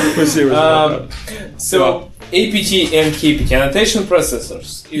 Right? We're serious about that. So APT and KPT annotation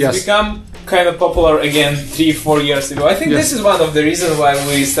processors. It's become kind of popular again 3-4 years ago. I think this is one of the reasons why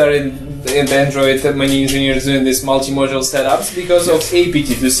we started in Android, many engineers doing these multi-module setups because of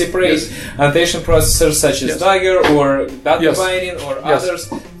APT, to separate annotation processors such as Dagger or data binding or others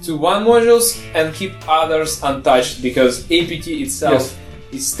to one modules and keep others untouched, because APT itself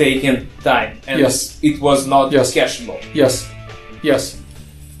is taking time and it was not cacheable.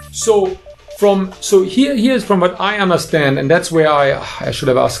 So here's from what I understand, and that's where I should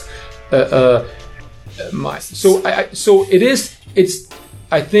have asked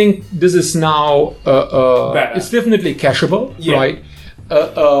I think this is now it's definitely cacheable, right?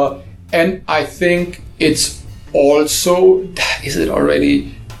 And I think it's also is it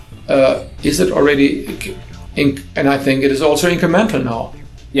already and I think it is also incremental now.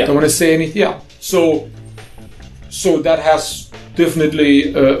 Don't want to say anything. So that has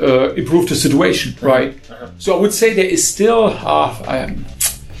definitely improved the situation, right? So I would say there is still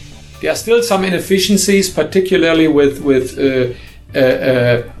there are still some inefficiencies, particularly with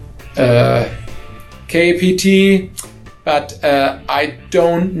KPT, but I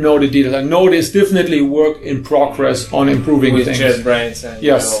don't know the details. I know there's definitely work in progress on improving with things. JetBrains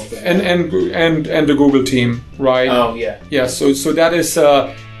and the Google team, right? Oh yeah. So that is.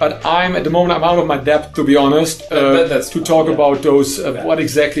 But at the moment I'm out of my depth, to be honest, to talk about those what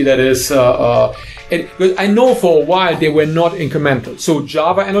exactly that is. Because I know for a while they were not incremental. So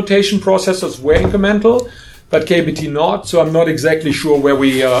Java annotation processors were incremental, but KPT not. So I'm not exactly sure where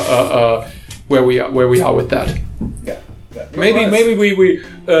we are with that. Maybe we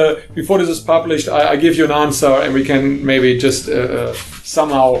before this is published, I give you an answer and we can maybe just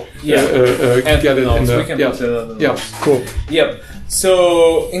somehow get it in the cool. Yep.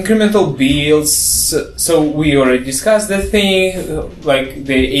 So incremental builds. So we already discussed the thing, like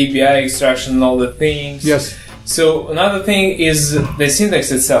the API extraction and all the things. Yes. So another thing is the syntax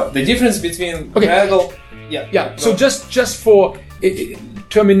itself. The difference between Gradle. So just for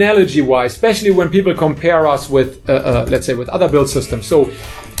terminology-wise, especially when people compare us with, let's say, with other build systems. So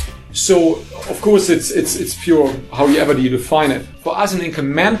of course it's pure however you define it. For us, an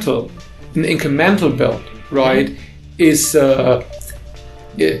incremental build, right, is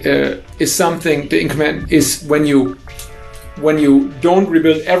something. The increment is when you don't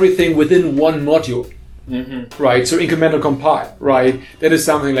rebuild everything within one module. Right, so incremental compile, right? That is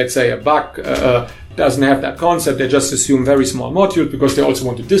something, let's say, a bug doesn't have that concept. They just assume very small modules because they also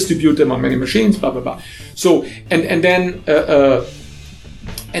want to distribute them on many machines, blah blah blah. So and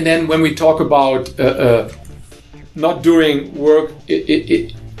then when we talk about not doing work,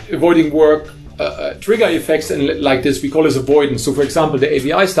 avoiding work, trigger effects and like this, we call this avoidance. So for example, the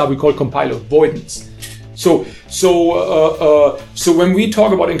AVI stuff we call compile avoidance. So when we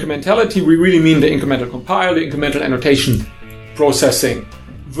talk about incrementality, we really mean the incremental compile, the incremental annotation processing,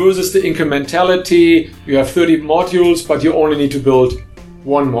 versus the incrementality. You have 30 modules, but you only need to build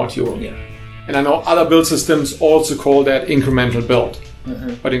one module. Yeah. And I know other build systems also call that incremental build.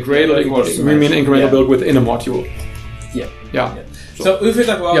 But in Gradle, we mean incremental build within a module. Yeah. So if we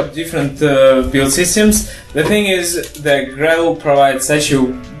talk about different build systems, the thing is that Gradle provides such a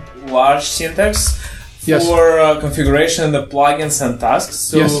large syntax for configuration, the plugins and tasks.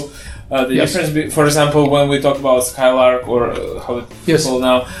 So the difference, for example, when we talk about Skylark or how it's called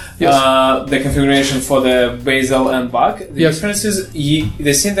now, the configuration for the Bazel and Bug, the difference is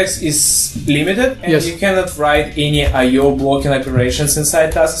the syntax is limited and you cannot write any I/O blocking operations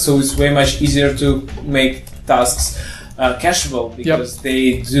inside tasks. So it's way much easier to make tasks cacheable because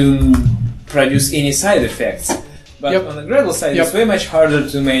they don't produce any side effects. But on the Gradle side, it's way much harder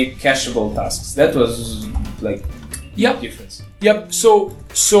to make cacheable tasks. That was like difference. So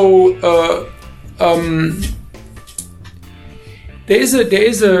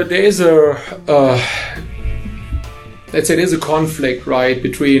let's say there's a conflict, right,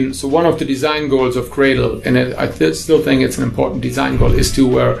 between. So one of the design goals of Gradle, and I still think it's an important design goal, is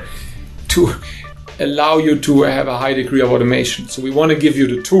to allow you to have a high degree of automation. So we want to give you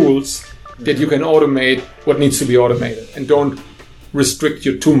the tools that you can automate what needs to be automated and don't restrict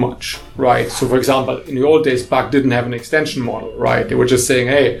you too much, right? So for example, in the old days, Bug didn't have an extension model, right? They were just saying,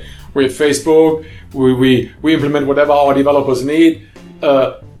 hey, we're at Facebook, we implement whatever our developers need,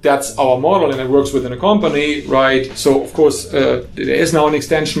 that's our model and it works within a company, right? So of course, there is now an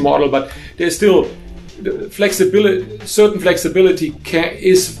extension model, but there's still flexibility. Certain flexibility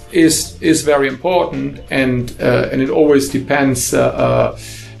is very important, and it always depends.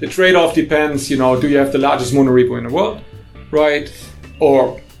 The trade-off depends. Do you have the largest monorepo in the world, right?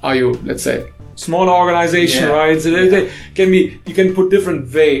 Or are you, let's say, smaller organization, right? So they can be. You can put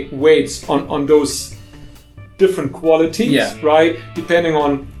different weights on those different qualities, right? Depending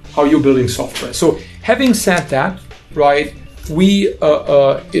on how you're building software. So having said that, right, we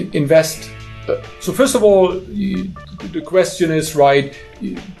invest. So first of all, the question is, right,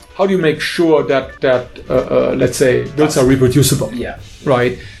 how do you make sure that let's say builds are reproducible?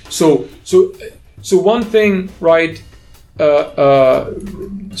 Right. So one thing, right.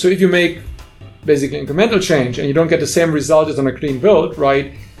 So if you make basically incremental change and you don't get the same result as on a clean build,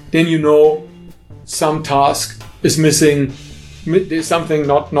 right? Then some task is missing. There's something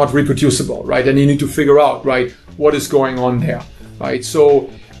not reproducible, right? And you need to figure out, right, what is going on there, right? So.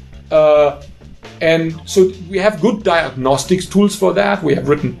 And so we have good diagnostics tools for that. We have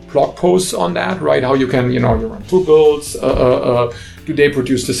written blog posts on that, right? How you can, you run two builds. Do they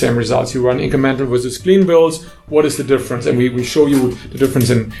produce the same results? You run incremental versus clean builds. What is the difference? And we show you the difference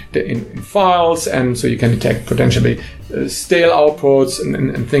in files, and so you can detect potentially stale outputs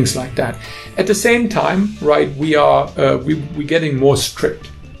and things like that. At the same time, right, we're getting more strict,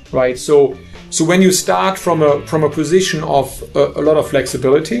 right? So when you start from a position of a lot of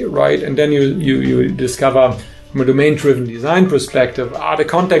flexibility, right, and then you discover from a domain-driven design perspective, the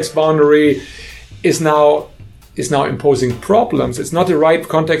context boundary is now imposing problems. It's not the right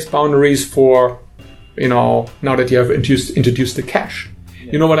context boundaries for, now that you have introduced the cache.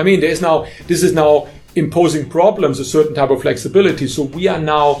 You know what I mean? This is now imposing problems, a certain type of flexibility. So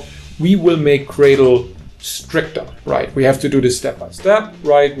we will make Gradle stricter, right? We have to do this step by step,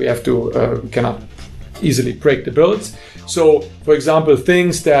 right? We have to, we cannot easily break the builds. So, for example,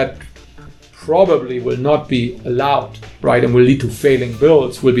 things that probably will not be allowed, right, and will lead to failing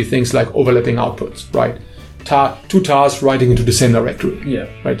builds will be things like overlapping outputs, right? Two tasks writing into the same directory,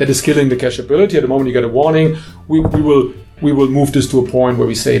 right? That is killing the cacheability. At the moment you get a warning, we will move this to a point where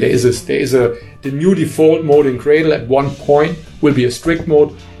we say the new default mode in Gradle at one point will be a strict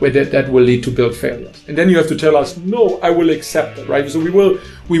mode where that will lead to build failures. And then you have to tell us, no, I will accept it, right? So we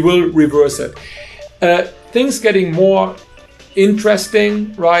will reverse it. Things getting more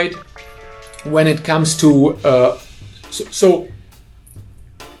interesting, right? When it comes to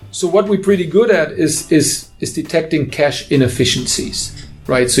so what we're pretty good at is detecting cache inefficiencies,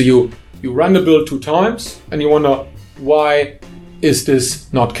 right? So you run the build 2 times and you wonder, why is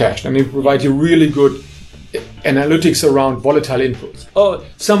this not cached? And we provide you really good analytics around volatile inputs. Oh,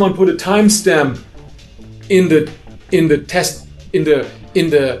 someone put a timestamp in the test in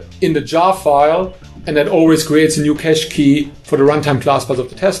the jar file, and that always creates a new cache key for the runtime class path of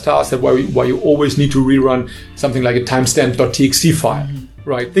the test task. That's why you always need to rerun something like a timestamp.txt file,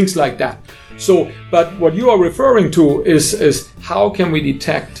 right? Things like that. So, but what you are referring to is how can we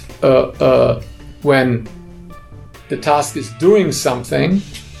detect when the task is doing something,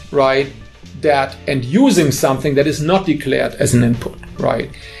 right? That and using something that is not declared as an input, right?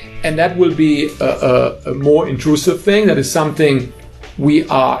 And that will be a more intrusive thing. That is something we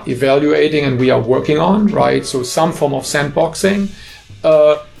are evaluating and we are working on, right? So some form of sandboxing.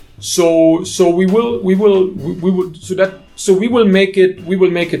 So we will make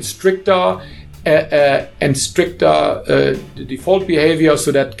it stricter and stricter the default behavior,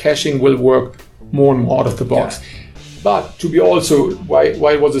 so that caching will work more and more out of the box. Yeah. But to be also why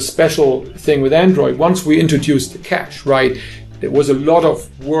it was a special thing with Android, once we introduced the cache, right, there was a lot of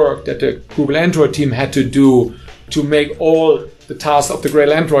work that the Google Android team had to do to make all the tasks of the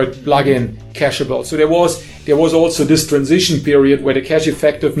Gradle Android plugin cacheable. So there was also this transition period where the cache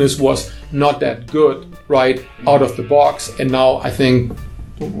effectiveness was not that good, right, out of the box. And now I think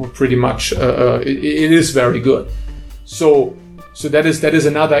we're pretty much it is very good. So that is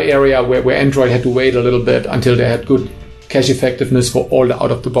another area where Android had to wait a little bit until they had good cache effectiveness for all the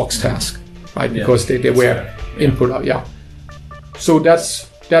out of the box tasks, right? Because they were input out. Yeah. So that's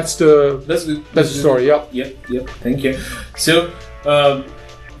the story. Yeah. Yep. Thank you. So,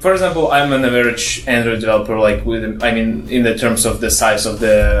 for example, I'm an average Android developer, in the terms of the size of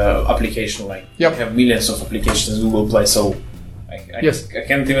the application, I have millions of applications in Google Play, so I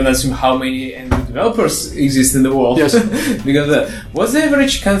can't even assume how many Android developers exist in the world. Yes. Because what's the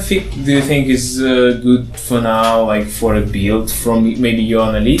average config do you think is good for now, like for a build from maybe your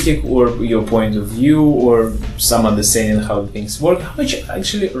analytic or your point of view or some understanding how things work? How much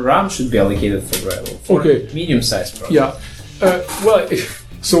actually RAM should be allocated for Gradle for medium-sized project? Yeah.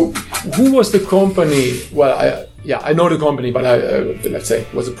 So who was the company? Well, I know the company, but let's say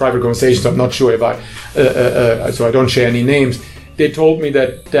it was a private conversation, so I'm not sure if so I don't share any names. They told me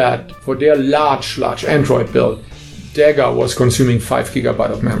that for their large Android build, Dagger was consuming 5 GB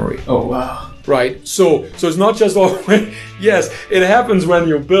of memory. Oh, wow. Right. So it's not just always, yes, it happens when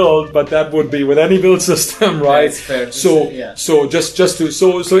you build, but that would be with any build system, right? That's fair. So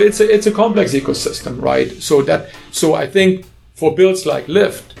it's a complex ecosystem, right? So I think for builds like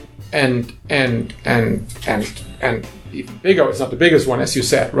Lyft and even bigger, it's not the biggest one, as you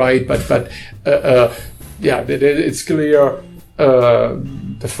said, right? But it's clear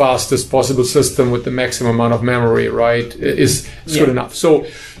the fastest possible system with the maximum amount of memory, right, is good enough. So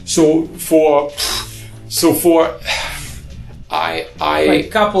for like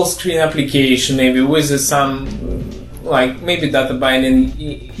couple screen application maybe with some like maybe data binding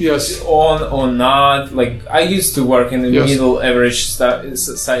on or not. Like I used to work in the middle average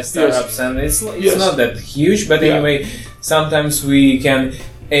size startups, and it's not that huge, but anyway, sometimes we can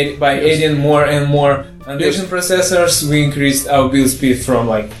by adding more and more foundation processors, we increased our build speed from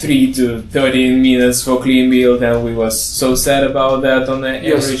like 3 to 13 minutes for clean build, and we was so sad about that on the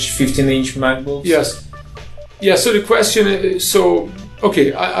average 15-inch MacBooks. Yes. So the question is, I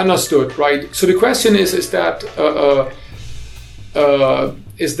understood, right? So the question is that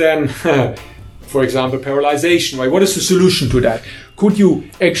is then, for example, parallelization, right? What is the solution to that? Could you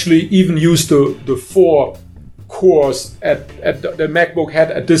actually even use the 4 cores at the MacBook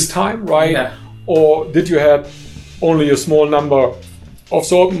had at this time, right? Yeah. Or did you have only a small number of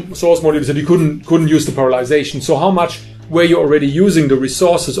source modules that you couldn't use the parallelization? So how much were you already using the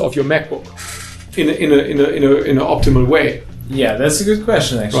resources of your MacBook in an optimal way? Yeah, that's a good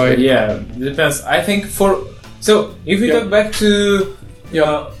question actually. Right. Yeah, it depends. I think so if we go back to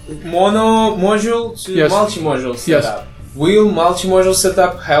mono module to multi-module setup, will multi-module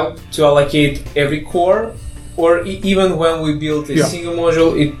setup help to allocate every core, or even when we build a single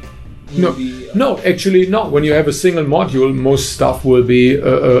module, it No, actually not. When you have a single module, most stuff will be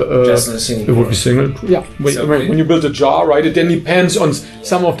just a single. It would be single. Yeah. When you build a jar, right, it then depends on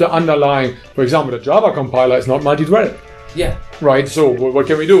some of the underlying. For example, the Java compiler is not multi-threaded. Yeah. Right. So what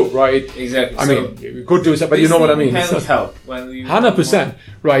can we do? Right. Exactly. I mean, we could do that, but you know what I mean. It help when we 100%.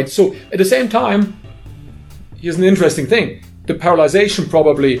 Right. So at the same time, here's an interesting thing: the parallelization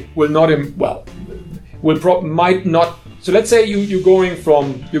probably will not. Might not So let's say you're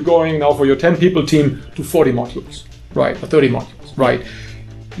going now for your 10 people team to 40 modules, right? Or 30 modules, right?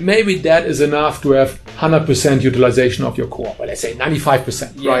 Maybe that is enough to have 100% utilization of your core. But let's say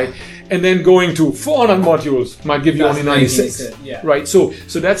 95%, right? And then going to 400 modules might give you only 96, right? So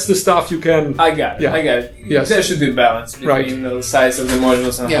that's the stuff you can. I got it. Yes. There should be balance between the size of the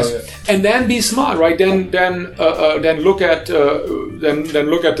modules and and then be smart, right? Then look at the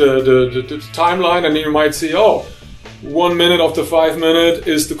timeline, and you might see 1 minute of the 5 minute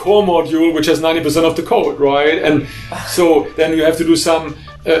is the core module, which has 90% of the code, right? And so then you have to do some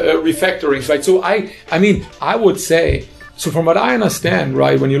refactorings, right? So I mean, I would say, so from what I understand,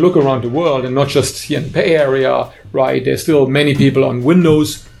 right, when you look around the world and not just here in the Bay Area, right, there's still many people on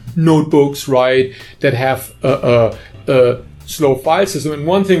Windows notebooks, right, that have a slow file system. And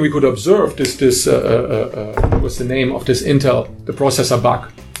one thing we could observe is this, what's the name of this Intel, the processor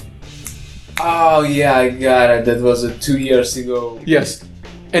bug. Oh yeah, I got it. That was 2 years ago. Yes.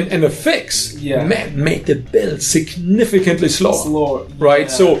 And the fix made the build significantly slower.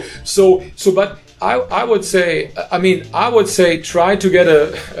 Right? So but I would say try to get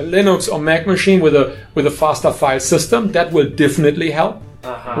a Linux or Mac machine with a faster file system. That will definitely help.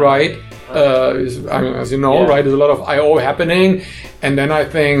 Right? As you know, right, there's a lot of I/O happening, and then I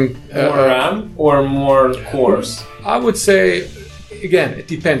think more RAM or more cores. I would say, again, it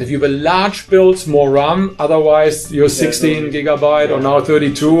depends. If you have a large build, more RAM. Otherwise, your 16 gigabyte or now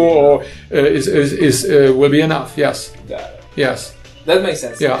 32 or will be enough. Yes. Got it. Yes. That makes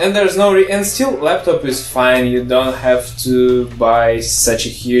sense. Yeah. And there's and still laptop is fine. You don't have to buy such a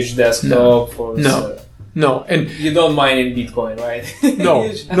huge desktop. No, and you don't mine in Bitcoin, right? No.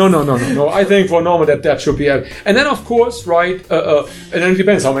 I think for normal that should be. And then of course, right? And then it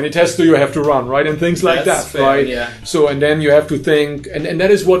depends how many tests do you have to run, right? And things like that, fair, right? Yeah. So and then you have to think, and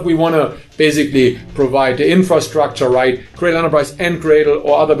that is what we want to basically provide the infrastructure, right? Cradle Enterprise and Cradle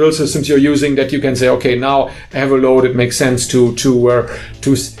or other build systems you're using that you can say, okay, now I have a load. It makes sense to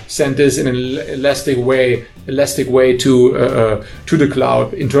send this in an elastic way to the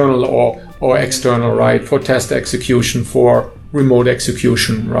cloud, internal or external, right, for test execution, for remote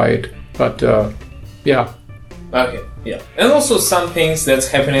execution, right? But yeah. Okay, yeah. And also some things that's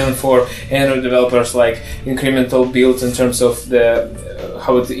happening for Android developers, like incremental builds in terms of the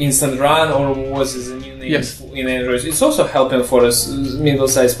how the instant run, or what is the new name in Android. It's also helping for us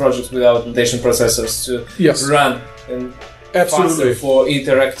middle-sized projects without notation processors to run and absolutely for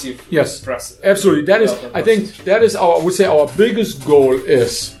interactive process. Absolutely. That is, I think that is I would say our biggest goal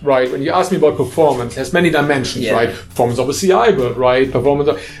is, right, when you ask me about performance, it has many dimensions, right? Performance of a CI build, right?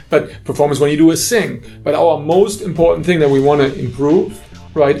 Performance when you do a thing. But our most important thing that we want to improve,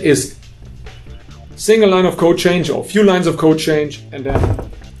 right, is single line of code change or few lines of code change and then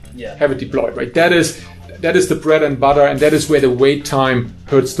have it deployed, right? That is the bread and butter, and that is where the wait time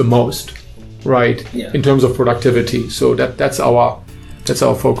hurts the most. Right, in terms of productivity. So that's our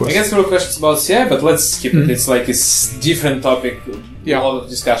focus. I guess there were questions about CI, but let's skip it. It's like a different topic. A lot of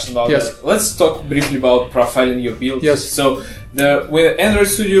discussion about that. Let's talk briefly about profiling your build. Yes. So with Android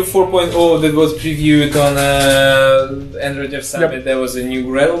Studio 4.0 that was previewed on Android Dev Summit, there was a new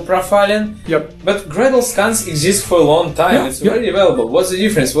Gradle profiling. But Gradle scans exist for a long time. It's already available. What's the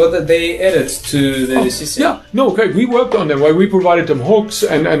difference? What did they added to the system? We worked on them. We provided them hooks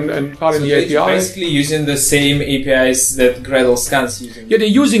and part in the API. Basically using the same APIs that Gradle scans using. Yeah, they're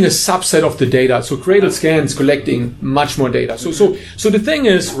using a subset of the data. So Gradle scans collecting much more data. So the thing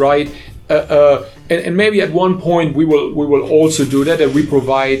is, right, and maybe at one point we will also do that we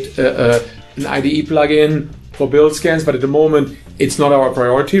provide an IDE plugin for build scans, but at the moment it's not our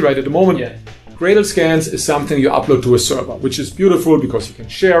priority, right? At the moment, Gradle scans is something you upload to a server, which is beautiful because you can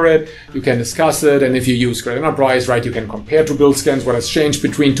share it, you can discuss it, and if you use Gradle Enterprise, right, you can compare two build scans, what has changed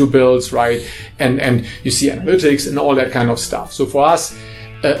between two builds, right, and you see analytics and all that kind of stuff. So for us,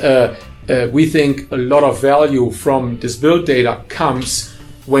 we think a lot of value from this build data comes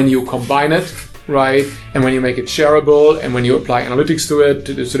when you combine it, right, and when you make it shareable, and when you apply analytics to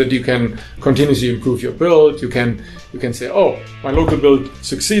it, so that you can continuously improve your build. You can say, oh, my local build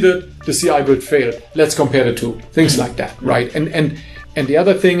succeeded, the CI build failed. Let's compare the two. Things like that, right? And the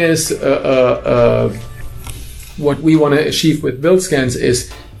other thing is, what we want to achieve with build scans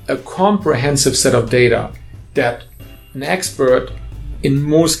is a comprehensive set of data that an expert, in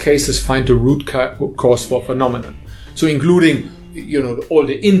most cases, find the root cause for phenomenon. So including all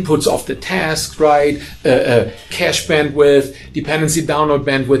the inputs of the task, right? Cache bandwidth, dependency download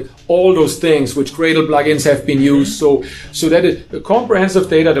bandwidth, all those things, which Gradle plugins have been used. So that is a comprehensive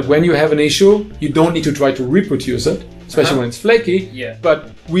data that when you have an issue, you don't need to try to reproduce it, especially when it's flaky. Yeah. But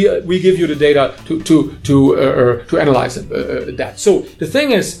we give you the data to analyze it. That. So the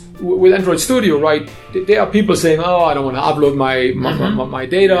thing is, with Android Studio, right? There are people saying, "Oh, I don't want to upload my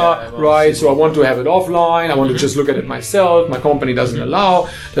data, right? So I want to have it offline. I want to just look at it myself. My company doesn't allow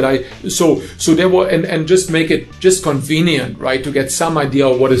that. So there were and just make it just convenient, right? To get some idea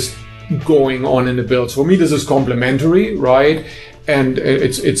of what is going on in the build. For me, this is complementary, right? And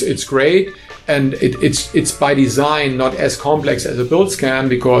it's great. And it's by design not as complex as a build scan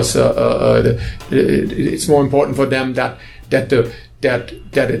because it's more important for them that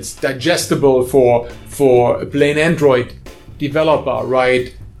it's digestible for a plain Android developer, right?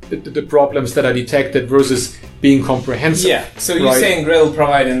 The problems that are detected versus being comprehensive. Yeah, so you're saying Gradle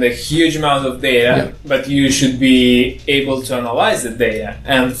providing a huge amount of data, but you should be able to analyze the data.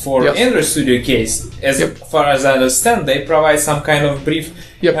 And for Android Studio case, as far as I understand, they provide some kind of brief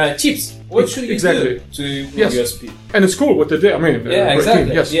tips. What should you do to improve your speed? And it's cool what they do. I mean, exactly.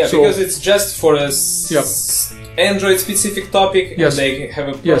 Because it's just for a Android-specific topic, and they have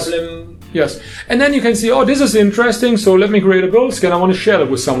a problem. Yes, and then you can see, this is interesting, so let me create a build scan. I want to share it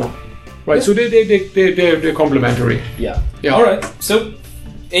with someone, right? So they're complementary. Yeah. All right. So,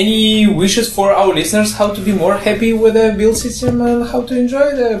 any wishes for our listeners how to be more happy with the build system and how to enjoy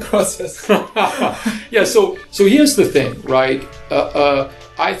the process? So here's the thing, right?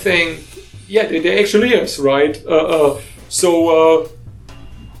 I think, there actually is, right?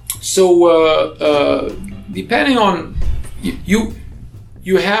 Depending on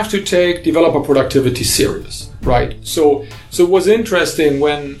you have to take developer productivity serious, right? So it was interesting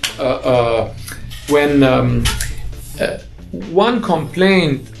when one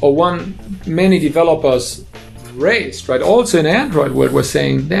complaint or many developers raised, right? Also in Android world, were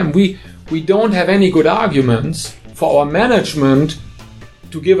saying, "Damn, we don't have any good arguments for our management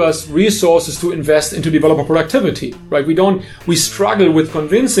to give us resources to invest into developer productivity, right? We struggle with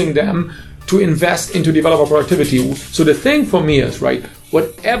convincing them to invest into developer productivity." So the thing for me is, right,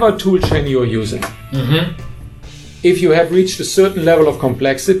 whatever toolchain you're using, if you have reached a certain level of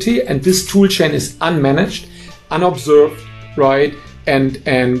complexity and this toolchain is unmanaged, unobserved, right,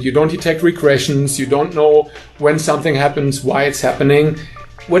 and you don't detect regressions, you don't know when something happens, why it's happening,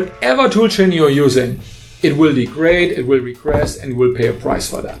 whatever toolchain you're using, it will degrade, it will regress, and will pay a price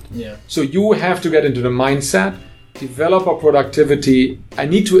for that. Yeah. So you have to get into the mindset, developer productivity, I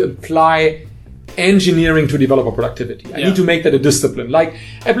need to apply engineering to developer productivity. I need to make that a discipline, like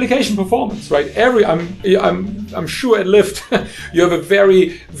application performance, right? I'm sure at Lyft you have a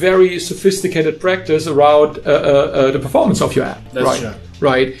very, very sophisticated practice around the performance of your app. That's right? True.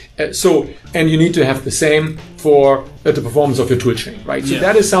 Right. And you need to have the same for the performance of your toolchain, right? So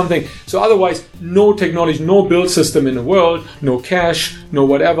that is something. So otherwise, no technology, no build system in the world, no cache, no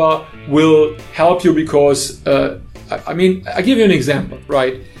whatever will help you because, I give you an example,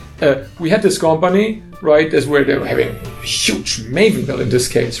 right? We had this company, right? That's where they were having a huge Maven build in this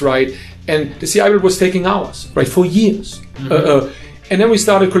case, right? And the CI build was taking hours, right? For years. And then we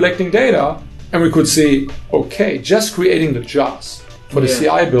started collecting data and we could see, okay, just creating the jars for the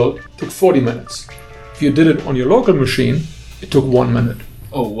CI build took 40 minutes. If you did it on your local machine, it took 1 minute.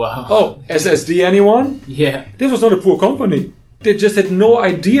 Oh, wow. Oh, SSD anyone? Yeah. This was not a poor company. They just had no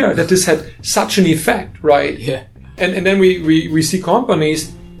idea that this had such an effect, right? Yeah. And then we see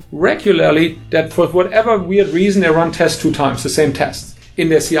companies regularly that for whatever weird reason they run tests 2 times, the same tests in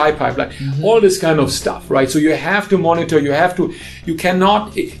their CI pipeline, all this kind of stuff, right? So you have to monitor, you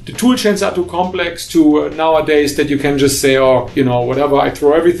cannot, the tool chains are too complex to nowadays that you can just say, whatever, I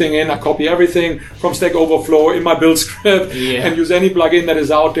throw everything in, I copy everything from Stack Overflow in my build script and use any plugin that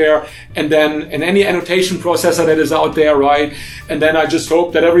is out there and any annotation processor that is out there, right? And then I just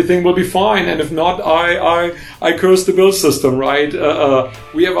hope that everything will be fine. And if not, I curse the build system, right?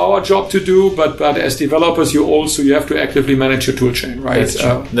 We have our job to do, but as developers, you have to actively manage your tool chain, right? That's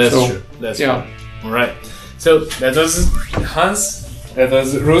true. That's true. All right. So that was Hans. That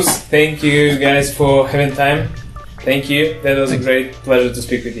was Rus. Thank you guys for having time. Thank you. That was a great pleasure to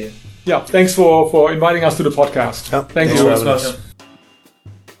speak with you. Yeah. Thanks for inviting us to the podcast. Yeah, Thank you. Welcome.